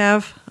week we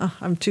have.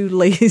 I'm too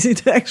lazy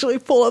to actually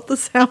pull up the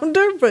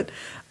sounder, but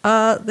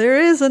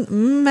there is a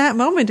Matt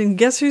moment, and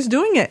guess who's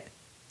doing it?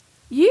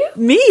 You?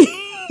 Me.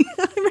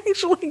 I'm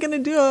actually going to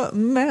do a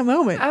Matt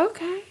moment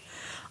Okay.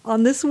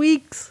 on this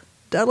week's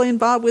Dudley and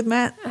Bob with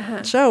Matt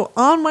show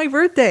on my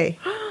birthday.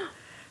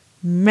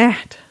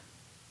 Matt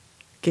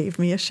gave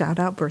me a shout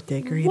out birthday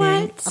greeting.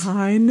 What?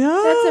 I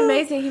know. That's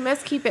amazing. He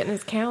must keep it in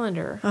his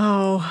calendar.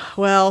 Oh,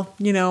 well,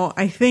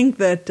 I think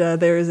that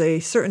there is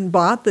a certain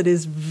bot that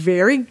is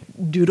very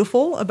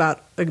dutiful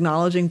about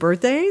acknowledging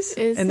birthdays.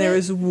 And there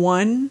is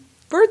one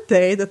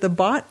birthday that the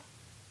bot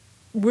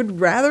would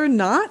rather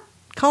not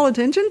call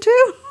attention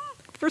to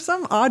for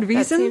some odd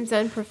reason. That seems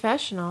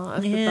unprofessional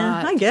of the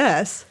bot. I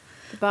guess.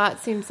 The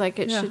bot seems like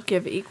it should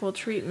give equal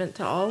treatment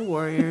to all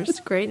warriors,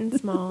 great and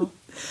small.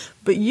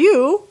 But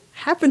you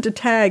happen to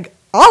tag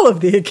all of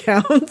the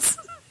accounts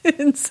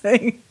in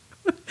saying,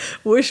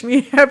 wish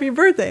me happy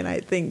birthday. And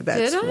I think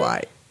that's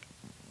why.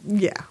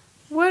 Yeah.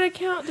 What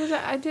account did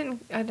I don't.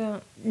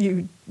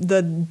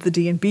 The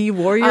D&B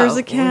Warriors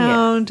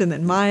account, and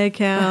then my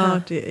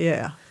account.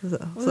 Yeah.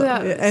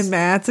 And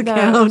Matt's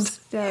account.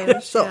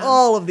 So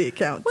all of the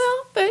accounts.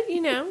 Well, but,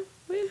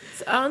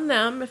 it's on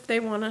them if they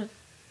want to,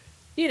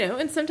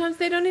 and sometimes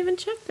they don't even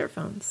check their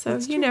phones. So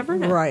you never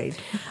know. Right.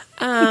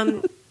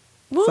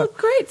 Well,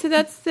 great. So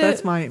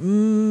that's my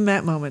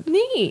Matt moment.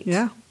 Neat.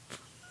 Yeah.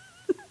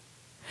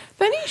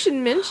 Funny you should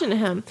mention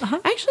him. I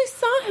actually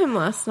saw him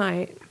last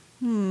night.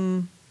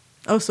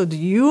 Oh, so do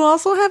you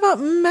also have a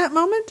Matt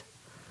moment?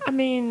 I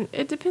mean,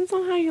 it depends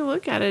on how you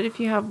look at it. If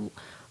you have,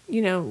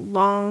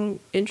 long,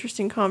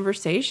 interesting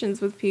conversations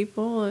with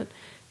people,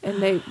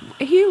 and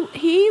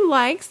he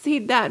likes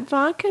that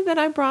vodka that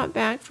I brought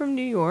back from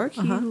New York.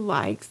 He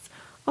likes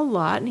a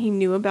lot and he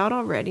knew about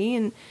already.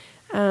 And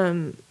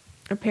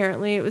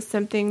apparently it was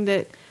something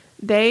that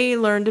they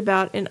learned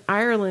about in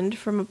Ireland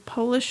from a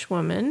Polish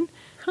woman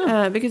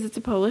because it's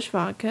a Polish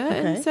vodka. Okay.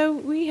 And so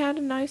we had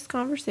a nice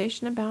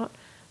conversation about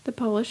the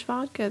Polish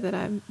vodka that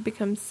I've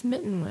become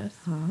smitten with.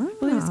 I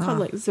believe it's called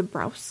like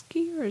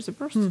Zabrowski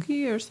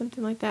or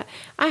something like that.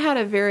 I had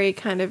a very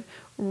kind of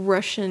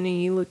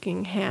Russian-y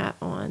looking hat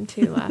on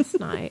too last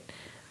night.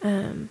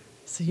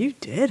 So you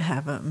did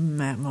have a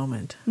Matt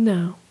moment.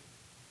 No.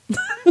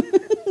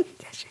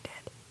 Yes, you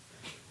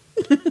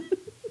did.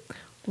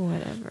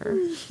 Whatever.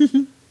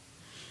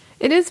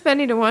 It is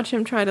funny to watch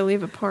him try to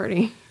leave a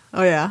party.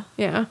 Oh, yeah?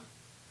 Yeah.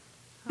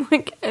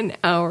 Like an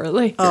hour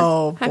later.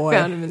 Oh, boy. I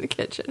found him in the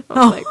kitchen.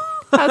 I was like,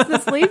 how's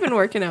this leaving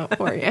working out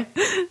for you?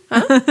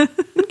 Huh?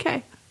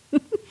 Okay.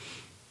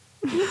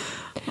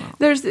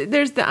 There's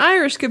the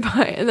Irish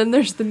goodbye, and then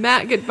there's the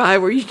Matt goodbye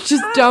where you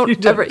just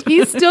don't ever...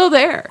 He's still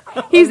there.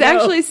 He's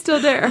actually still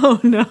there. Oh,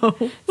 no.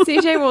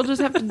 CJ will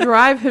just have to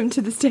drive him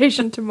to the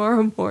station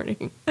tomorrow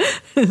morning.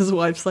 His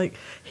wife's like,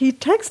 he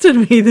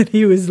texted me that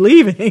he was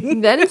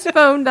leaving. Then his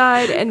phone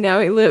died, and now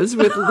he lives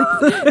with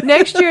Lisa.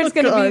 Next year it's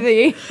going to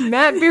be the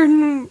Matt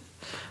Bearden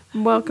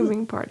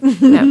welcoming party.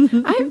 No,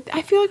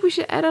 I feel like we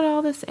should edit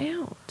all this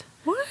out.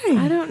 Why?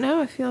 I don't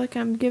know. I feel like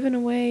I'm giving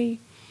away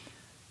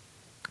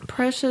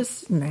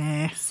precious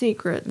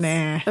secrets of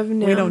Nim.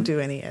 We don't do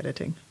any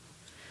editing.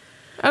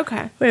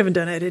 Okay. We haven't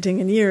done editing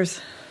in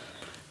years.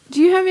 Do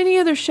you have any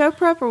other show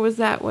prep, or was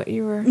that what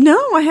you were... No,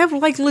 I have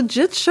like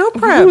legit show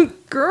prep.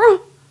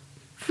 Girl,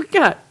 we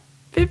got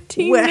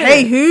 15 minutes.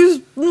 Hey, who's...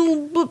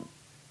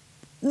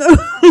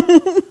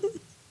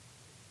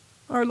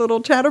 Our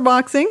little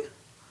chatterboxing.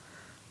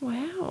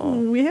 Wow.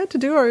 We had to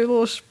do our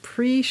little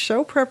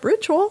pre-show prep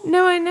ritual.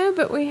 No, I know,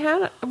 but we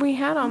had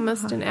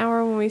almost an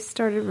hour when we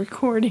started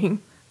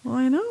recording. Well,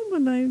 I know,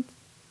 but I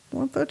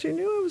thought you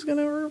knew I was going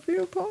to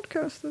review a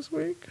podcast this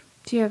week.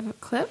 Do you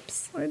have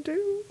clips? I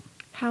do.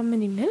 How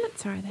many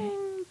minutes are they?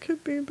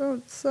 Could be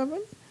about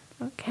 7.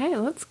 Okay,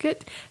 let's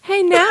get...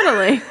 Hey,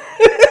 Natalie.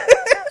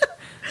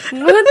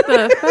 What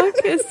the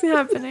fuck is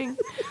happening?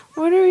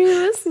 What are you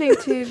listening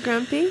to,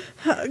 Grumpy?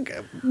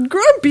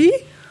 Grumpy?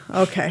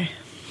 Okay.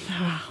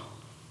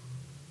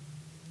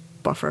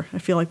 Buffer. I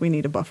feel like we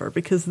need a buffer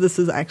because this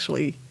is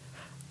actually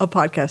a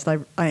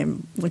podcast. I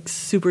am like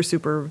super,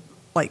 super,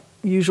 like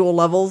usual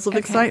levels of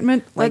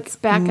excitement. Let's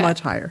back up.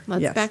 Much higher.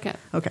 Let's back up.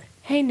 Okay.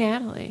 Hey,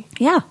 Natalie.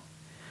 Yeah.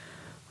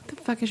 What the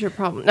fuck is your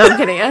problem? No, I'm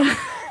kidding.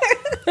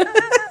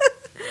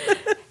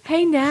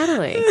 Hey,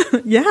 Natalie.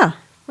 Yeah.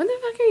 What the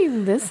fuck are you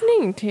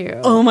listening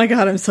to? Oh my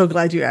God, I'm so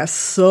glad you asked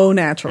so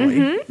naturally.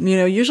 Mm-hmm. You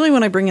know, usually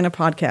when I bring in a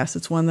podcast,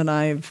 it's one that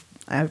I've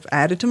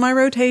added to my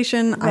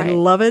rotation. Right. I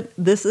love it.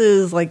 This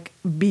is like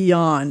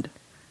beyond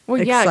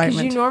excitement. Yeah,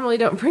 because you normally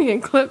don't bring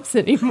in clips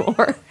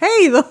anymore.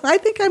 Hey, I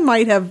think I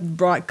might have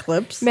brought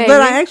clips Maybe.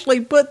 that I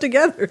actually put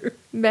together.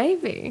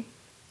 Maybe.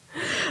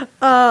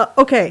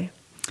 Okay.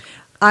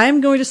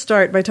 I'm going to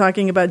start by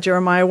talking about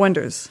Jeremiah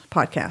Wonders'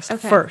 podcast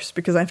first,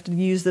 because I have to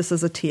use this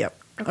as a tee-up.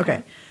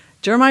 Okay.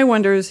 Jeremiah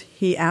Wonders,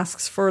 he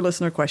asks for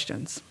listener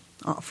questions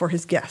for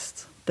his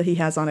guests that he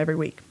has on every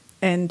week.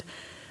 And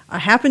I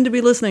happened to be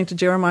listening to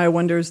Jeremiah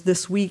Wonders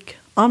this week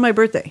on my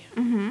birthday.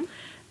 Mm-hmm.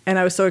 And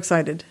I was so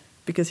excited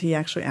because he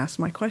actually asked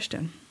my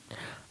question.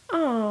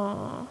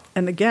 Aww.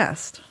 And the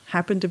guest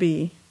happened to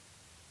be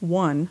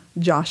one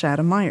Josh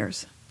Adam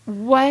Myers.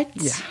 What?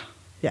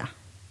 Yeah.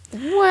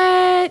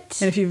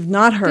 What? And if you've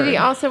not heard... Did he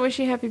also wish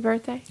you happy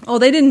birthday? Oh,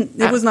 they didn't...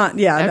 It was not...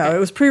 Yeah, okay. No. It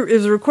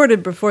was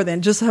recorded before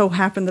then. Just so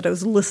happened that I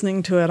was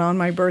listening to it on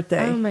my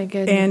birthday. Oh, my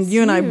goodness. And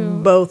you and I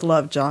both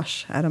love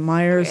Josh Adam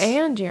Myers.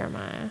 And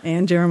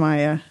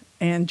Jeremiah.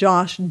 And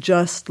Josh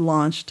just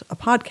launched a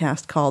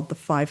podcast called The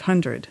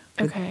 500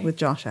 with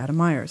Josh Adam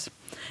Myers.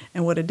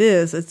 And what it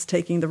is, it's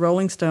taking the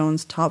Rolling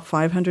Stones' top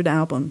 500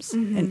 albums,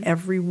 and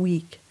every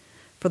week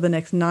for the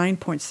next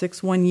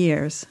 9.61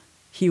 years...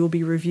 he will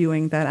be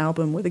reviewing that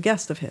album with a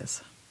guest of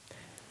his.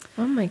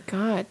 Oh, my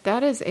God.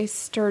 That is a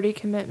sturdy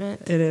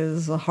commitment. It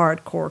is a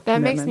hardcore commitment. That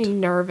makes me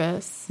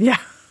nervous. Yeah,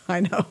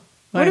 I know.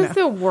 What if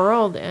the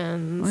world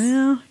ends?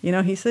 Well, you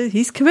know, he says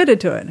he's committed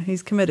to it.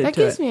 That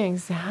gives me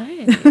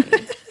anxiety.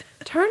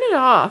 Turn it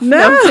off. No,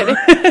 I'm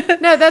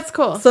kidding. No, that's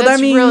cool. So that's that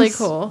means really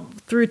cool.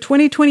 Through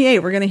 2028,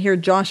 we're going to hear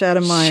Josh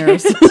Adam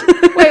Myers.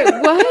 Wait,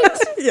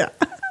 what? Yeah.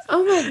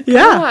 Oh my God.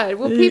 Yeah.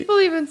 Will people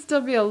even still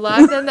be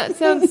alive then? That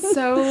sounds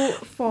so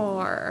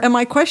far. And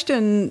my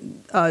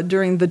question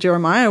during the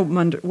Jeremiah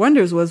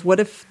Wonders was, what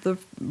if the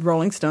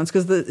Rolling Stones,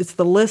 because it's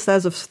the list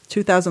as of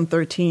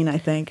 2013, I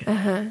think,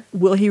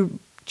 will he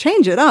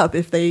change it up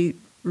if they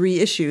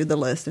reissue the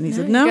list? And he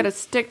said, no. You got to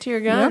stick to your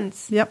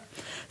guns. Yep.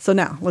 So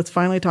now, let's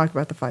finally talk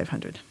about the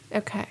 500.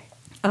 Okay.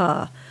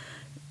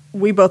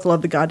 We both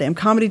love the goddamn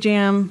Comedy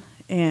Jam.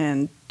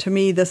 And to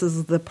me, this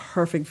is the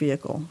perfect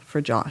vehicle for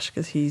Josh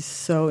because he's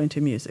so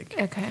into music.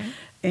 Okay.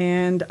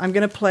 And I'm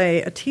going to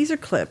play a teaser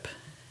clip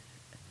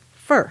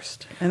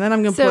first, and then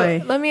I'm going to play...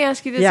 So let me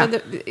ask you this. Yeah.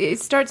 So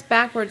it starts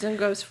backwards and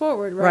goes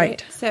forward, right?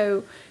 Right.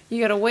 So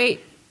you got to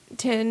wait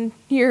 10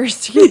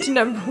 years to get to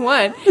number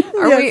one.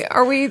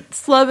 Are we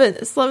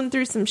slumming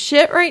through some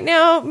shit right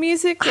now,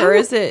 music, or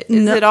is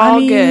it all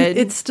good?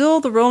 It's still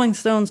the Rolling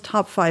Stones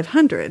top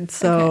 500,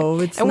 so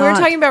it's and not... we're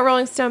talking about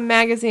Rolling Stone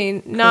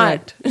magazine,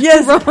 not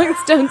yes. Rolling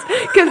Stones,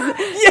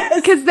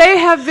 because they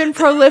have been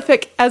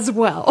prolific as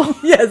well.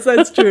 Yes,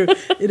 that's true.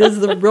 It is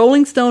the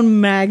Rolling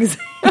Stone magazine.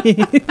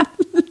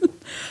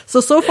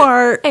 So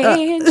far,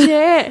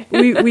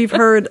 we've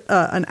heard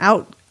an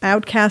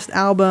Outcast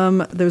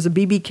album. There was a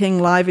B.B.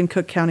 King live in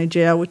Cook County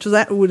Jail, which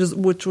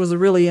was a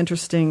really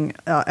interesting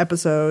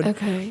episode.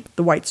 Okay.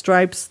 The White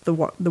Stripes, the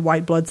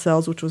White Blood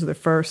Cells, which was their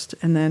first,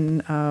 and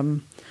then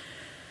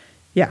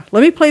let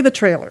me play the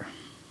trailer,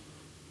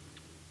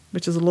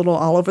 which is a little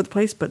all over the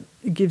place, but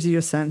it gives you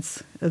a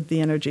sense of the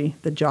energy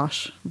that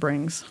Josh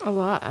brings. A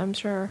lot, I'm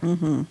sure.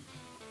 Mm-hmm.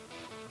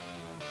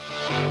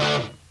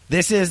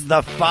 This is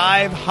the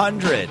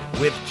 500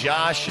 with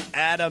Josh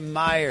Adam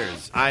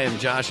Myers. I am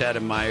Josh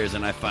Adam Myers,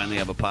 and I finally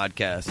have a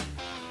podcast.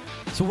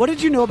 So what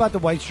did you know about the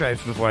White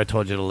Stripes before I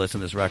told you to listen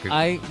to this record?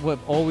 I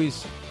have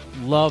always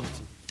loved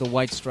the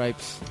White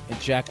Stripes and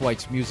Jack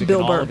White's music Bill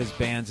and Burr. all of his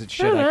bands and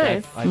shit. Oh,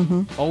 nice.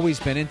 I've always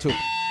been into it.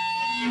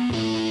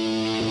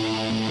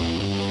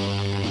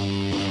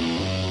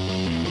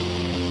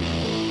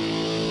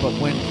 But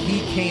when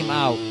he came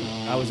out,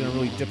 I was in a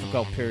really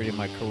difficult period in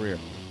my career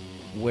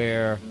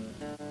where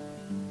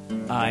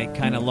I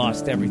kind of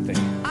lost everything.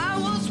 I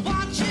was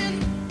watching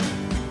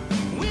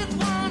with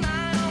one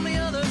eye on the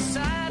other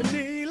side.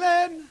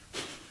 Nealon,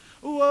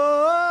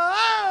 whoa,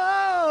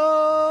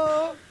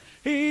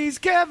 he's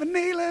Kevin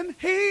Nealon.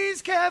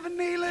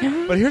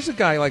 But here's a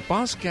guy like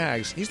Boss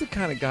Skaggs. He's the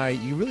kind of guy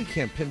you really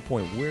can't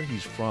pinpoint where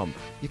he's from.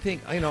 You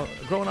think,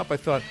 growing up, I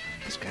thought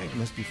this guy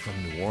must be from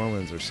New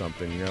Orleans or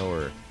something,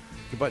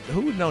 But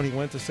who would know he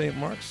went to St.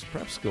 Mark's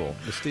Prep School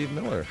with Steve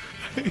Miller?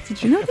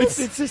 Did you know this?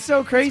 It's just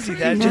so crazy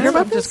that Did you hear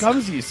about stuff just this?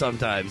 comes to you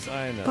sometimes.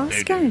 I know. Boss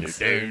Skaggs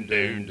from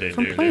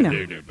Plano.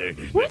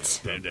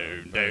 What?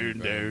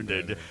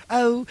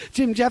 Oh,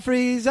 Jim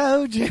Jeffries.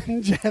 Oh,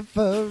 Jim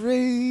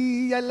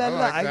Jeffrey. I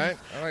like that.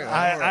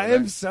 I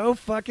am so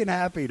fucking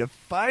happy to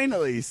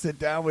finally sit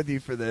down with you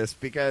for this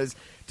because,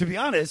 to be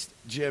honest,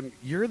 Jim,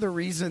 you're the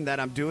reason that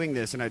I'm doing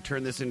this and I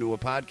turned this into a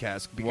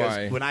podcast because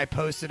Why? when I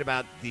posted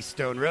about the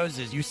Stone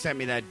Roses, you sent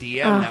me that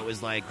DM that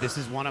was like, this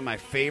is one of my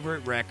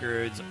favorite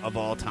records of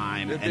all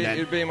time.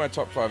 It'd be in my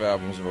top 5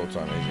 albums of all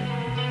time,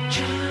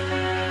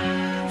 AJ.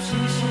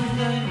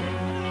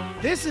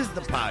 This is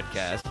the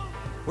podcast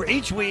where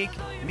each week,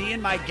 me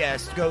and my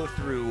guests go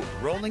through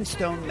Rolling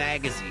Stone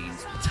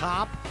magazine's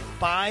top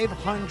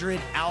 500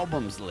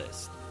 albums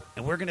list.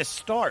 And we're going to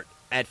start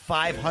at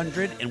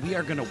 500, and we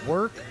are going to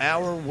work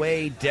our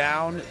way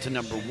down to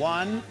number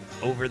 1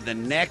 over the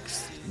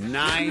next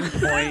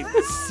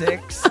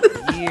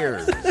 9.6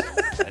 years.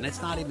 And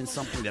it's not even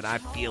something that I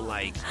feel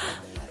like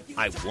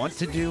I want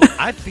to do.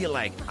 I feel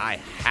like I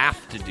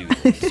have to do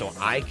this so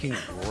I can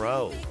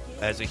grow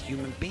as a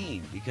human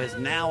being because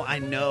now I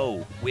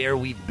know where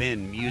we've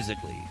been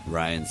musically.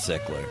 Ryan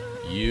Sickler.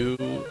 You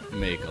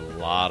make a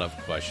lot of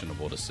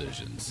questionable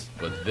decisions,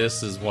 but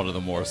this is one of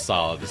the more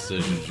solid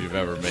decisions you've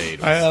ever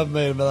made. I have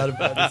made a lot of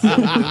bad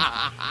decisions.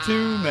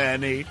 Too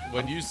many.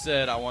 When you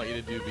said, I want you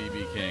to do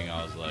B.B. King,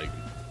 I was like,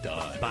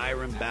 done.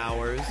 Byron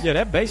Bowers. Yeah,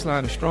 that bass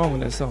line is strong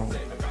in that song.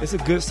 It's a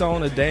good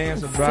song to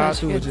dance or drive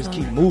Such a to and good just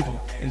song. keep moving.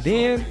 And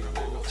then,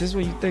 just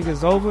when you think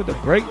it's over, the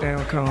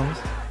breakdown comes.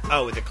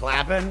 Oh, with the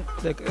clapping?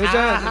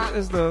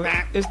 It's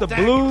the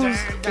blues.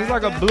 It's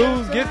like a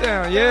blues get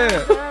down. Yeah,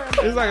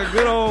 it's like a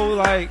good old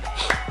what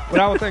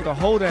I would think a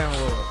hold down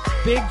was.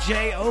 Big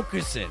J.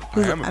 Okerson.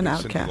 Who's I am a an big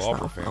Cyndi Outcast Lauper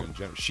now. fan in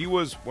general. She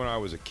was, when I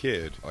was a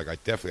kid, I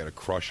definitely had a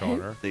crush on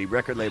her. The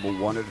record label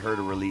wanted her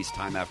to release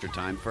Time After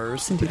Time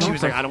first. Cyndi But she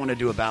was Lauper. like, I don't want to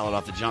do a ballad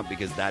off the jump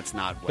because that's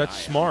not what That's I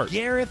am. smart.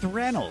 Gareth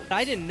Reynolds.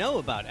 I didn't know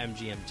about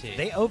MGMT.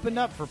 They opened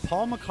up for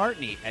Paul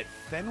McCartney at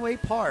Fenway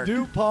Park.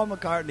 Paul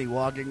McCartney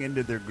walking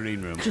into their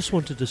green room. just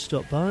wanted to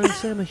stop by and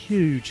say I'm a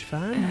huge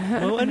fan.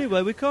 Well,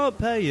 anyway, we can't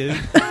pay you.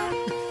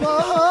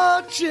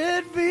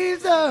 Fortune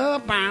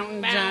Visa,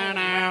 bound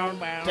down,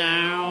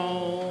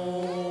 down.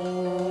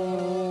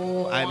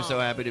 I'm so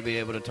happy to be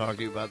able to talk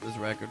to you about this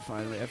record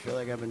finally. I feel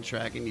like I've been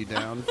tracking you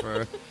down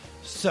for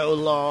so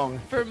long.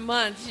 For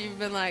months, you've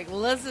been like,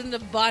 listen to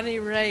Bonnie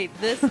Raitt,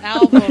 this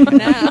album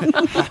now.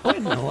 How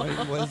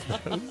annoying was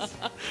those?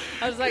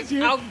 I was like,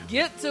 I'll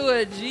get to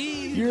it,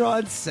 geez. You're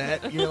on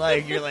set. You're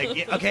like,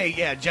 yeah, okay,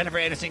 yeah, Jennifer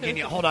Aniston, can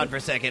you hold on for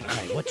a second? All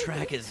right, what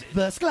track is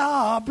the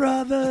Sklar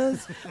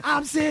Brothers?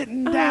 I'm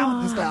sitting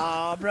down with the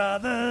Sklar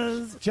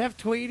Brothers. Jeff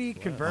Tweedy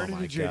converted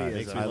to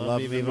Judaism. I love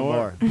him even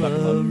more. This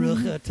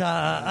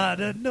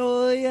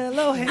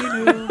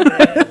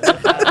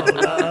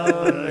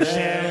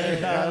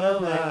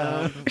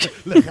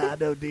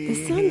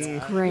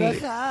sounds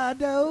great.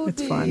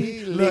 It's fun.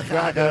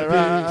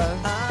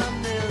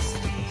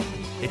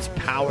 It's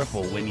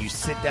powerful when you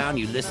sit down,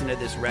 you listen to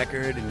this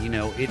record, and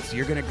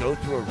you're going to go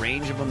through a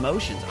range of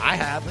emotions.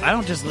 I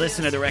don't just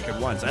listen to the record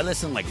once. I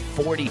listen like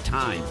 40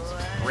 times.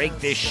 Break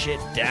this shit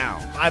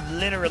down. I've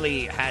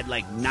literally had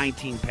like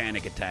 19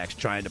 panic attacks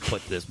trying to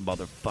put this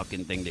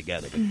motherfucking thing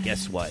together. But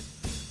guess what?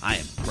 I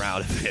am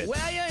proud of it.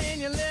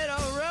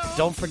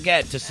 Don't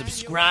forget to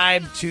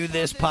subscribe to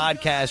this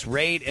podcast,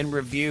 rate and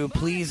review.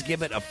 Please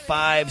give it a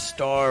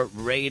 5-star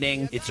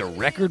rating. It's a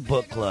record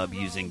book club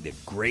using the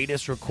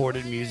greatest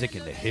recorded music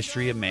in the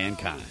history of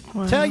mankind.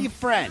 Wow. Tell your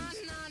friends.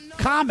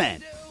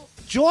 Comment.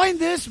 Join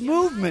this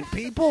movement,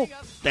 people.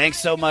 Thanks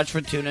so much for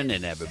tuning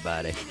in,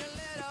 everybody.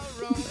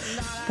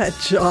 That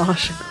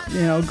Josh,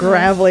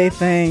 gravelly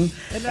thing.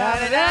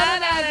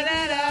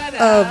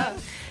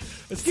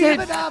 So he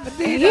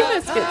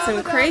must get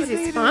some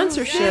crazy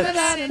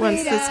sponsorships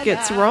once this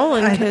gets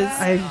rolling. Because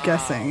I'm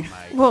guessing.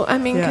 well, I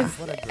mean, Yeah.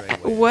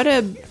 because what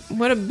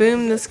a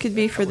boom this could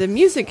be for the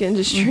music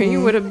industry.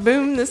 What a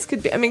boom this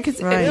could be. I mean, because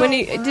Right.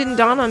 it didn't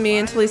dawn on me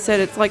until he said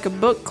it's like a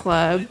book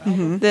club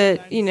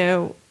that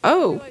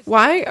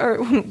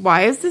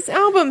why is this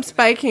album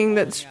spiking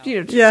that's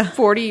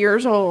 40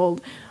 years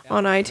old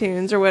on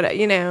iTunes or what,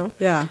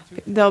 Yeah.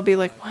 they'll be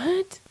like,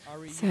 what?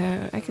 So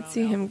I could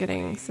see him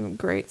getting some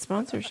great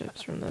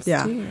sponsorships from this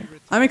Yeah. too.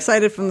 I'm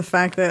excited from the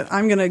fact that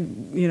I'm going to,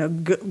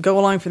 go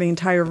along for the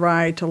entire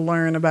ride to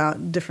learn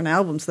about different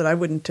albums that I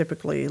wouldn't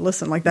typically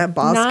listen, like that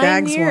Boss 9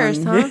 Gags years,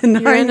 one. huh? You're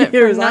 9 in it for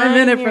years. I'm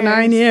in 9 it for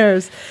 9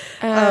 years.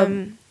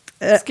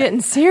 It's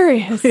getting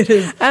serious. It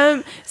is.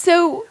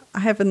 So, I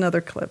have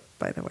another clip,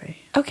 by the way.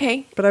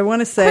 okay. But I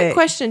want to say... Quick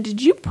question.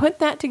 Did you put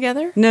that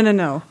together?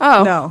 No.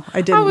 Oh. No, I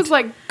didn't. I was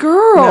like,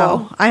 girl.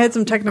 No, I had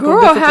some technical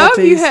Girl, difficulties. how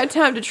have you had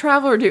time to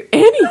travel or do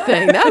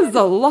anything? That is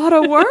a lot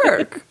of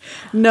work.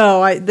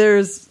 No,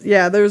 there's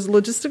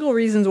logistical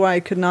reasons why I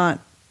could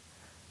not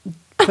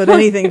put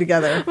anything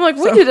together. I'm like,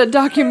 we did a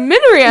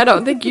documentary. I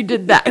don't think you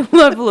did that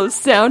level of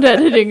sound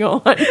editing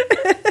on.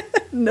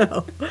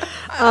 No.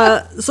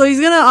 So he's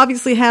going to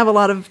obviously have a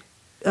lot of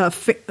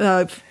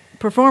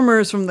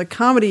performers from the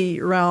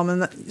comedy realm,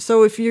 and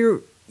so if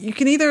you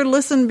can either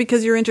listen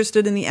because you're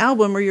interested in the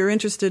album or you're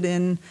interested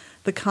in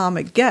the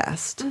comic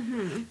guest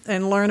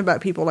and learn about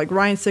people like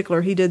Ryan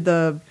Sickler. He did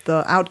the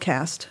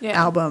Outcast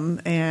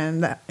album,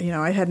 and that,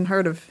 I hadn't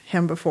heard of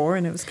him before,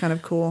 and it was kind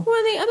of cool.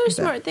 Well, the other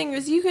smart thing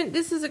is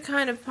this is a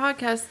kind of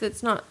podcast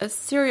that's not a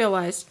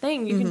serialized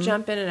thing. You can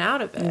jump in and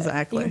out of it.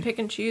 Exactly. You can pick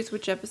and choose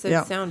which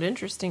episodes sound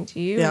interesting to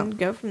you and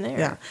go from there.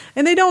 Yeah,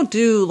 and they don't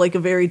do like a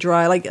very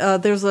dry. Like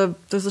there's a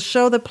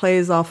show that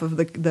plays off of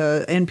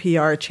the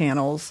NPR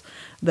channels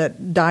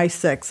that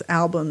dissects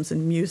albums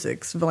and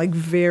music, so like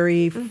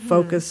very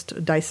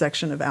focused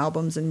dissection of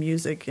albums and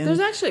music. And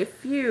there's actually a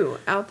few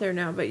out there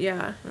now, but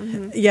yeah.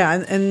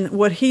 Yeah, and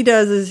what he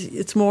does is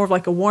it's more of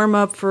like a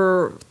warm-up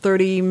for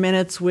 30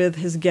 minutes with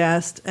his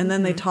guest, and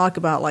then they talk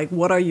about like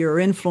what are your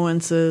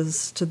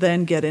influences to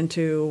then get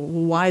into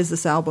why is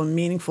this album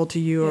meaningful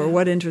to you or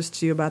what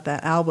interests you about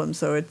that album.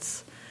 So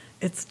it's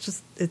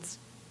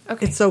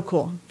so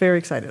cool. Very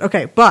excited.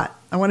 Okay, but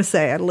I want to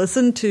say I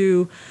listened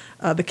to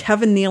the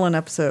Kevin Nealon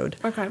episode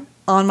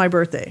on my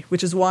birthday,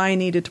 which is why I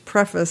needed to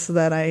preface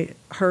that I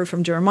heard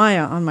from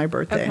Jeremiah on my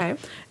birthday. Okay.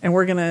 And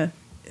we're going to,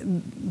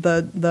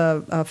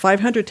 the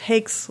 500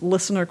 Takes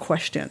listener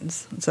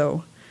questions.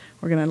 So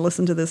we're going to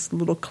listen to this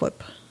little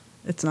clip.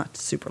 It's not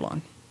super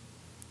long.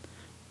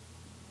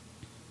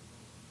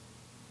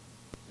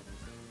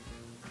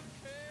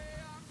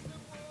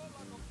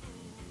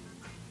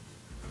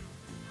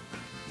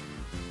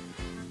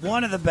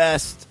 One of the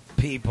best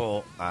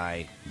people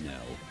I know.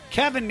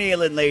 Kevin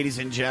Nealon, ladies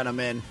and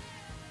gentlemen.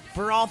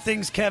 For all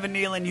things Kevin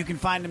Nealon, you can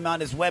find him on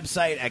his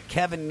website at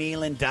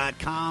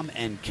kevinnealon.com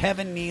and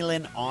Kevin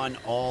Nealon on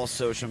all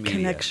social media.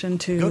 Connection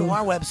to Go to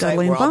our website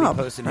Dudley where and I'll Bob,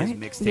 be posting his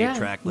mixtape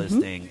track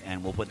listing,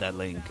 and we'll put that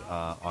link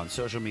on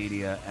social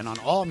media and on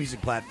all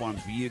music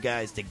platforms for you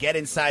guys to get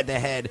inside the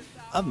head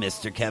of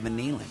Mr. Kevin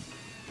Nealon.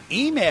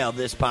 Email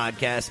this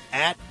podcast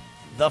at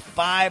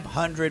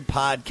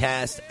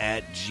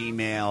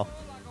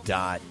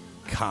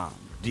the500podcast@gmail.com.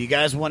 Do you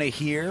guys want to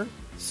hear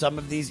some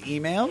of these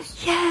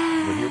emails?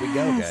 Yes. Well, here we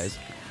go, guys.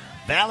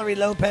 Valerie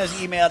Lopez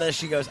emailed us.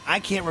 She goes, I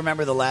can't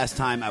remember the last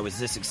time I was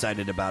this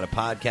excited about a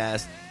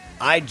podcast.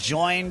 I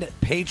joined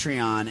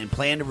Patreon and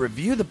plan to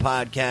review the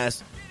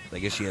podcast. I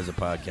guess she has a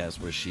podcast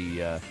where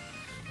she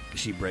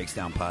breaks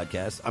down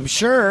podcasts. I'm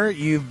sure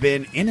you've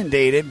been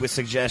inundated with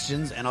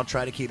suggestions, and I'll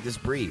try to keep this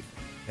brief.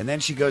 And then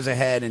she goes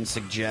ahead and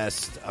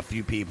suggests a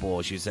few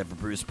people. She said for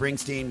Bruce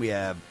Springsteen, we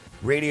have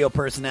radio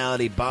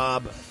personality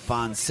Bob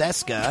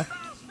Fonseca,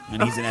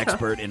 and he's an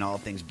expert in all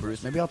things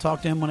Bruce. Maybe I'll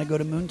talk to him when I go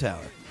to Moon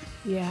Tower.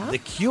 Yeah. The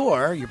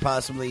Cure, you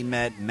possibly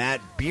met Matt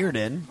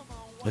Bearden.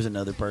 There's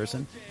another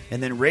person.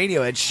 And then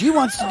Radiohead. She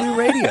wants to do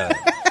Radiohead.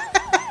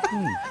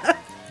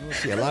 We'll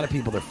see. A lot of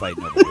people are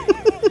fighting over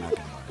Radiohead. I'm not gonna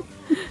lie.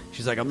 She's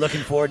She's like, I'm looking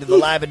forward to the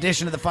live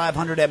edition of the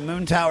 500 at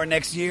Moon Tower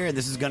next year, and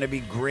this is going to be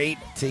great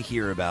to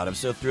hear about. I'm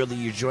so thrilled that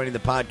you're joining the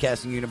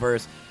podcasting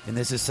universe, and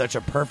this is such a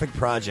perfect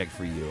project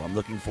for you. I'm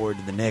looking forward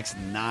to the next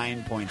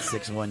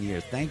 9.61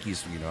 years. Thank you,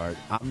 sweetheart.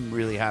 I'm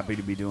really happy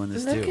to be doing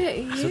this, Look too. at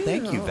you. So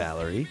thank you,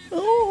 Valerie.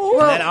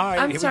 Well, And then, all right,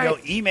 I'm here sorry. we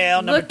go.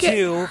 Email number Look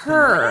 2. At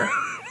her.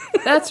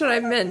 That's what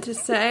I meant to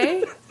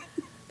say.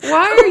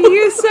 Why are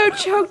you so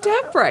choked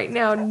up right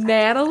now,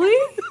 Natalie?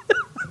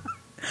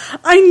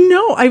 I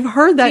know. I've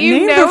heard that Do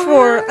you name know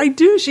before. her? I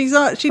do. She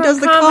does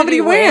the Comedy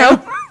comedy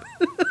wham.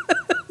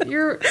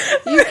 You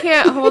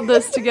can't hold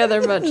this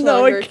together much No,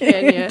 I longer,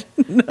 can you?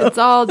 can't. No. It's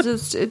all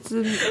just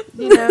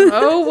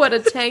oh, what a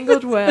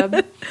tangled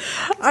web.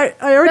 I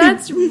already.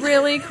 That's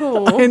really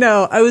cool. I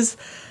know. I was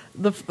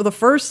the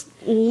first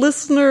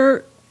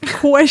listener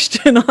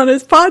question on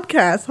his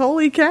podcast.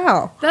 Holy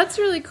cow! That's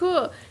really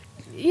cool.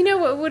 You know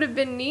what would have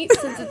been neat,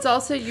 since it's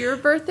also your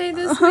birthday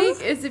this week,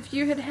 is if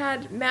you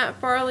had Matt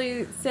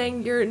Farley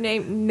saying your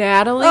name,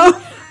 Natalie,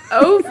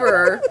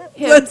 over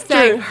him That's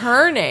saying true.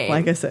 her name.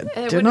 Like I said,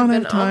 it did would not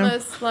have have been time.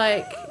 almost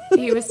like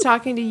he was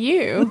talking to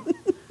you.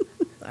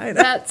 I know.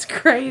 That's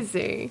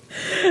crazy.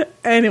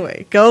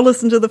 Anyway, go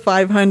listen to the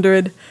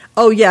 500.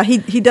 Oh yeah,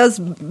 he does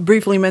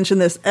briefly mention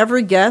this.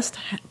 Every guest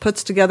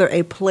puts together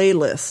a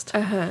playlist.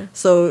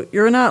 So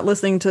you're not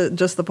listening to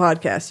just the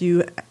podcast.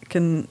 You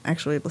can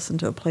actually listen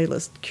to a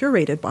playlist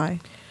curated by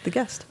the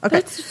guest. Okay,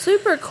 That's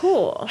super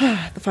cool.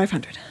 the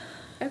 500.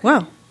 Okay.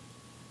 Wow.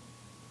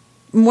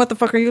 What the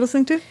fuck are you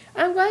listening to?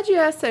 I'm glad you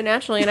asked so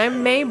naturally, and I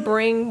may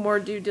bring more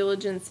due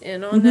diligence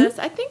in on this.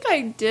 I think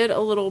I did a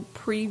little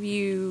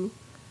preview.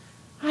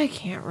 I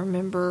can't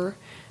remember,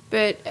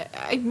 but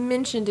I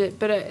mentioned it.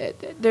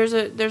 But there's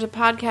a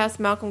podcast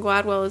Malcolm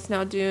Gladwell is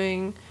now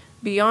doing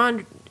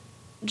beyond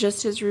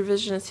just his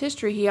revisionist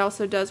history. He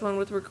also does one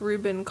with Rick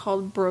Rubin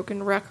called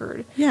Broken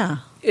Record. Yeah.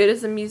 It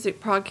is a music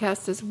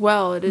podcast as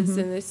well. It is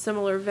in a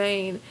similar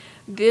vein.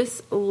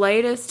 This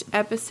latest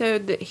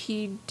episode that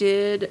he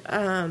did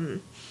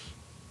on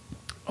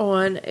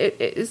it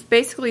is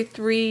basically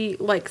 3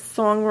 like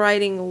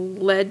songwriting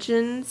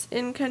legends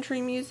in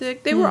country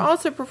music. They were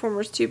also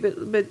performers too,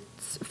 but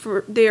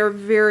they are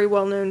very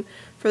well known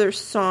for their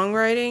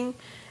songwriting.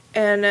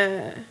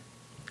 And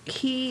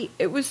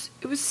it was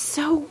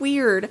so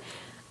weird.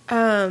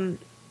 I'm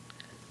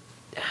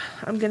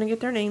gonna get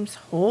their names.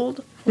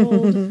 Hold.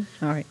 All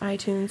right.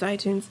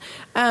 iTunes.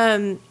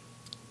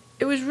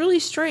 It was really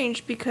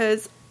strange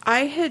because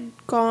I had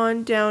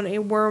gone down a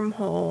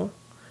wormhole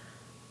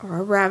or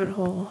a rabbit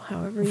hole,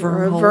 however you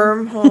or a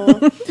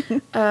wormhole,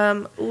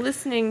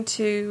 listening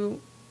to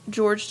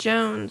George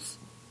Jones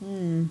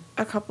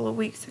a couple of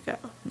weeks ago.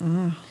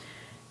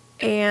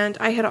 And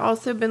I had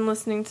also been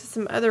listening to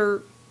some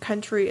other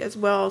country as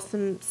well,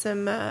 some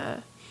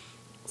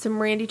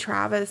Randy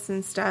Travis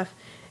and stuff.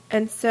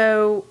 And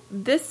so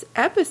this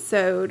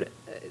episode,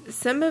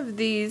 some of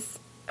these,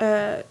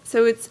 so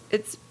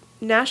it's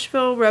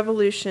Nashville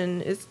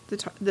Revolution is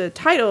the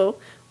title,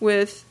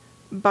 with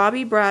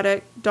Bobby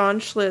Braddock,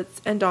 Don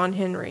Schlitz, and Don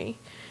Henry.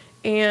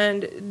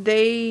 And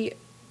they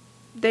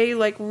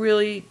like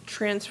really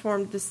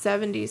transformed the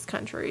 70s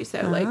country.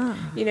 So like,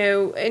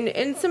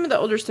 and some of the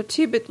older stuff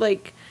too, but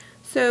like,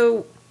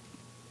 so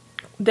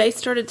they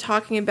started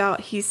talking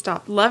about He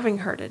Stopped Loving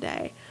Her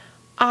Today.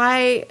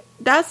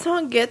 That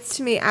song gets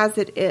to me as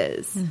it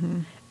is.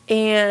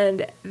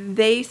 And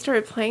they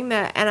started playing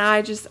that, and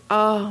I just,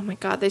 oh my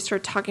God, they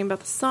started talking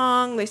about the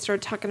song. They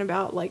started talking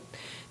about, like,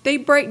 they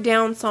break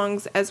down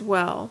songs as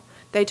well.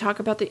 They talk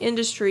about the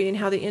industry and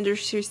how the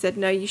industry said,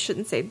 no, you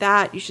shouldn't say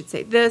that. You should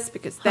say this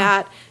because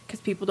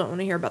people don't want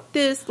to hear about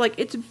this. Like,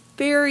 it's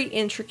very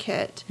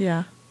intricate.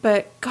 Yeah.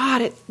 But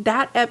God,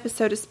 that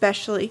episode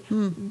especially,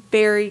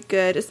 very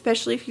good,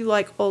 especially if you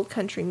like old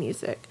country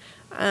music.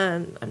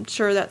 I'm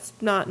sure that's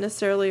not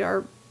necessarily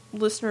our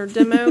listener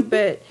demo,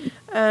 but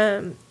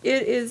it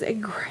is a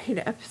great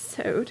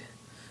episode.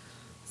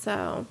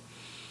 So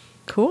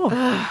Cool.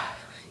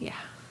 yeah.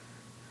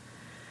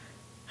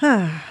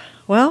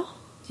 Well,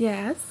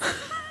 Yes.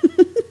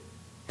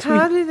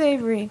 How do they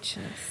reach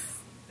us?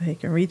 they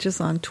can reach us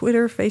on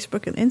Twitter,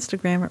 Facebook, and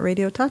Instagram at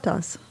Radio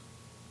Tatas.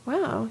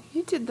 Wow,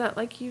 you did that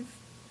like you've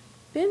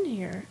been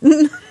here.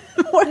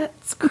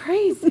 That's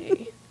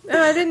crazy.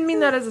 No, I didn't mean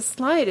that as a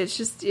slight. It's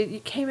just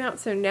it came out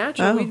so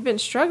natural. Oh. We've been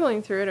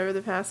struggling through it over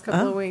the past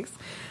couple of weeks.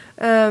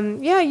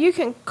 Yeah, you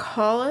can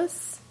call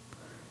us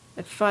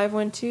at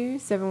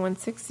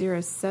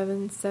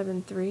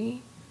 512-716-0773.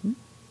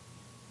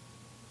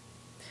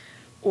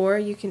 Or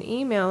you can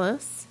email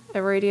us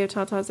at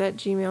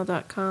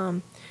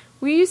radiotatas@gmail.com.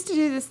 We used to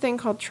do this thing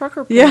called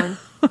trucker porn. Yeah.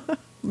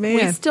 Man.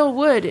 We still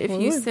would if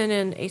We you would. sent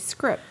in a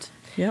script.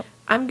 Yep.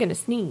 I'm going to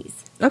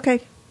sneeze.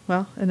 Okay.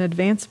 Well, in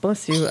advance,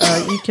 bless you.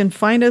 You can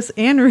find us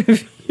and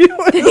review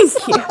us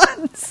Thank you.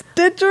 on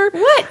Stitcher.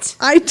 What?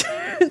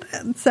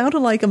 That sounded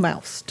like a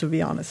mouse, to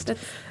be honest.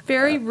 That's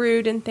very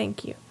rude, and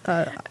thank you.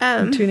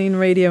 TuneIn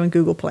Radio and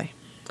Google Play.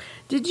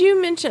 Did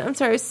you mention, I'm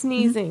sorry,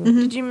 sneezing.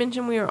 Did you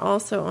mention we are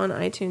also on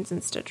iTunes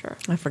and Stitcher?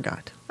 I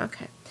forgot.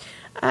 Okay.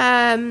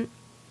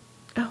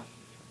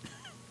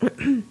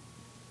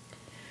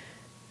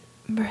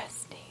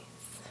 Breasties,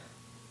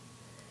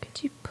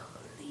 could you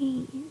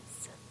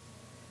please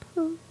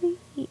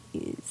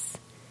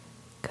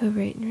go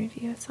rate and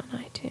review us on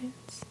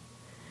iTunes?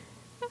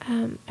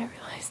 I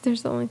realize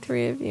there's only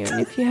 3 of you,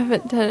 and if you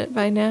haven't done it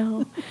by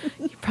now,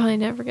 you're probably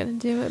never going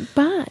to do it.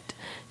 But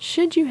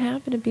should you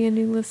happen to be a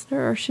new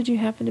listener, or should you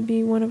happen to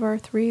be one of our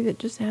 3 that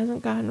just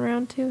hasn't gotten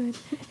around to it,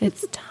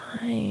 it's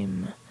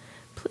time.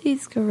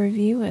 Please go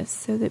review us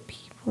so that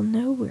people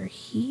know we're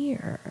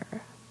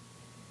here.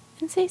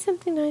 And say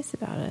something nice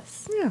about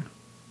us. Yeah.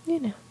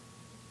 You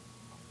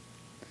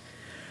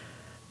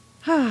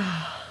know.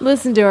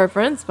 Listen to our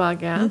friends'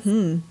 podcast.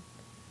 Mm-hmm.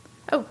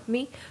 Oh,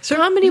 me? Sure.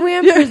 Comedy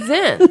Wham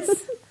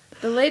presents.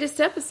 The latest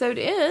episode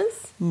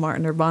is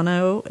Martin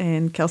Urbano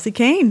and Kelsey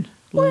Kane,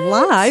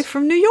 live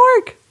from New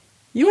York.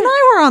 You and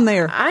I were on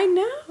there. I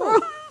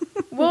know.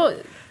 Well,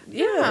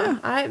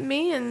 yeah.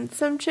 Me and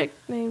some chick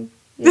named.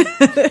 Yeah.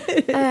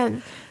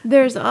 And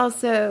there's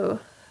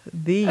also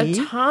the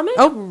Atomic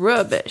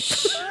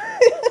Rubbish,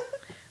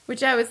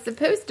 which I was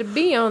supposed to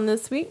be on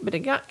this week, but it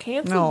got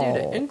canceled due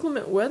to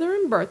inclement weather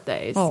and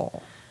birthdays.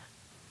 Oh.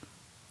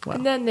 Well.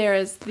 And then there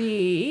is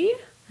the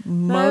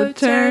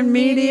Moturn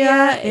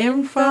Media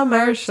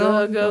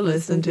infomercial. Go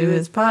listen to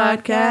his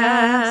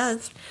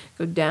podcast.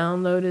 Go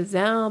download his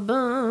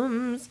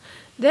albums.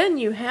 Then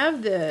you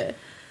have the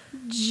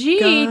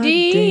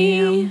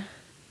GD. Goddamn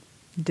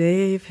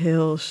Dave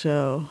Hill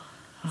Show.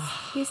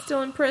 He's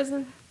still in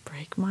prison.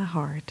 Break my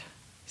heart.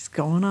 He's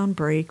going on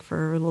break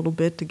for a little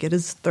bit to get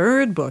his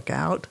 3rd book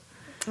out.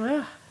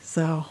 Ugh.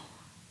 So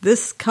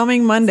this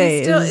coming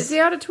Monday is he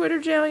out of Twitter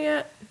jail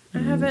yet? I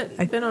haven't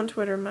been on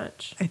Twitter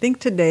much. I think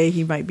today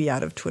he might be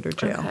out of Twitter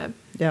jail. Okay.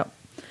 Yep.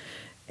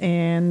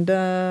 And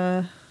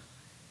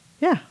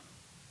yeah.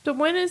 So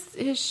when is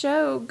his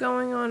show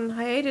going on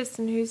hiatus,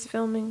 and who's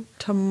filming?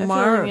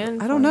 Tomorrow.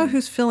 In I don't know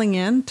who's filling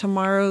in.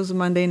 Tomorrow's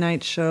Monday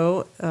night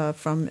show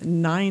from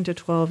 9 to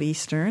 12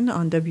 Eastern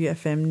on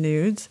WFM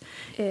Nudes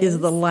is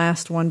the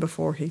last one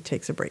before he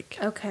takes a break.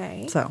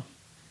 Okay. So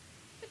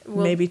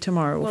maybe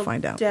tomorrow we'll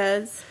find out.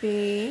 Des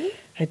be?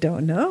 I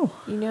don't know.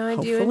 You know, I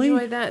Hopefully. do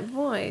enjoy that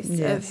voice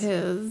of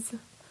his.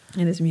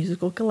 And his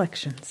musical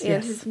collections.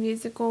 And his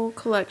musical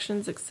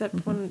collections,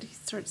 except when he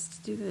starts to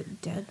do the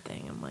Dead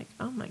thing. I'm like,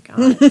 oh my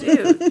God,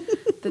 dude.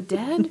 The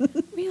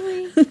Dead?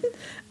 Really?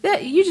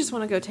 That you just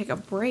want to go take a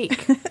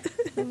break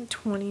in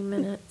 20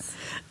 minutes.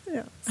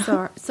 Yeah.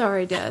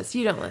 Sorry, Des.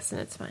 You don't listen.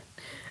 It's fine.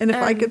 And if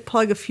I could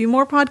plug a few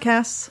more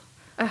podcasts.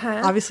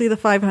 Obviously the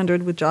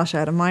 500 with Josh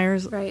Adam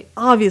Myers. Right.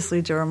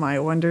 Obviously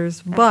Jeremiah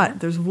Wonders. But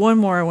there's one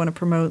more I want to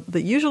promote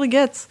that usually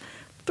gets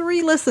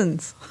 3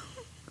 listens.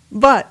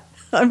 But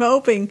I'm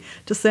hoping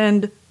to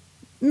send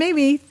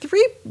maybe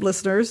 3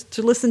 listeners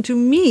to listen to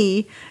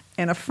me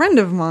and a friend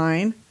of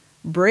mine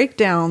break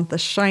down The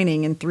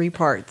Shining in 3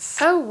 parts.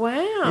 Oh,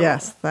 wow.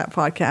 Yes, that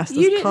podcast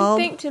You is called...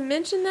 didn't think to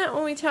mention that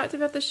when we talked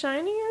about The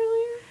Shining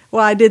earlier?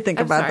 Well, I did think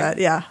I'm about sorry. that,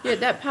 yeah. Yeah,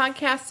 that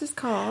podcast is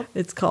called...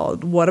 It's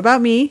called What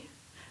About Me?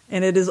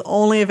 And it is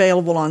only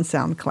available on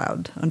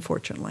SoundCloud,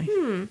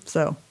 unfortunately.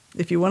 So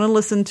if you want to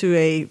listen to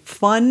a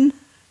fun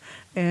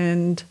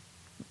and...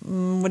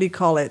 what do you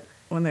call it?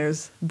 When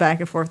there's back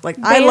and forth, like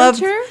Banter? I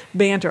love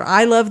banter.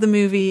 I love the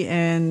movie,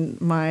 and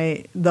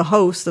the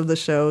host of the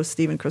show,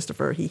 Stephen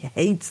Christopher, he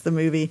hates the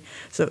movie,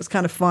 so it was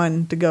kind of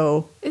fun to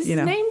go. Is his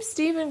name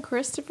Stephen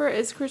Christopher?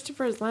 Is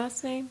Christopher his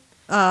last name?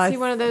 Is he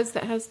one of those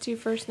that has 2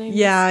 first names?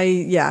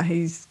 Yeah,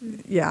 he's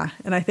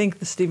and I think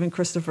the Stephen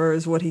Christopher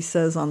is what he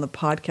says on the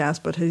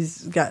podcast, but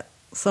he's got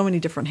so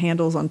many different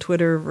handles on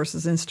Twitter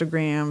versus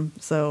Instagram,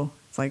 so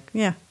it's like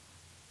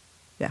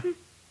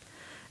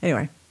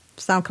Anyway,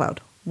 SoundCloud.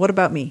 What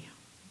About Me?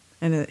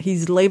 And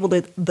he's labeled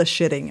it The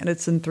Shitting, and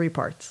it's in 3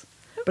 parts.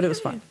 Okay. But it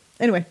was fun.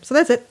 Anyway, so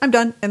that's it. I'm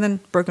done. And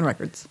then Broken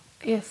Records.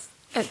 Yes.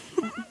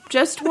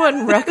 Just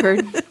one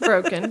record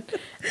broken.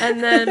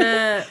 And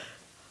then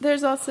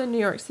there's also New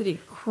York City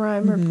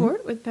Crime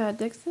Report with Pat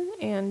Dixon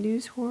and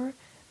News Whore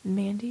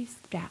Mandy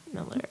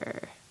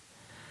Stadtmiller.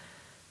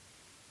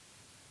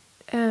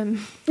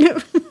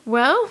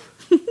 Well,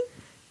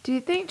 do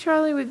you think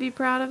Charlie would be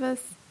proud of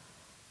us?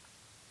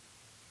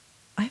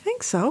 I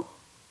think so.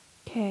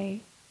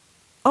 Okay.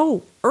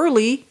 Oh,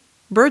 early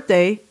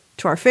birthday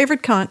to our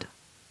favorite cunt,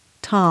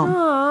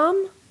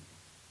 Tom.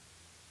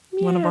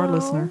 One of our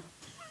listeners.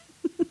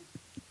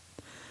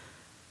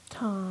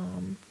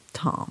 Tom.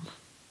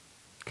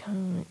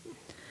 Cunt.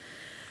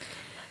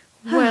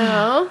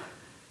 Well,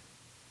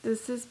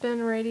 this has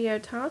been Radio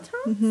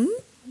Tauntaun.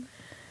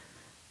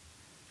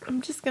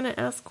 I'm just going to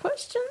ask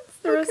questions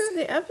the rest of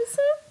the episode.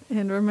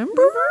 And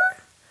remember,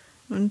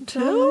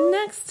 until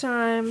next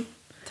time,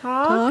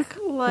 talk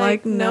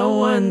like no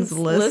one's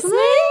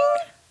listening.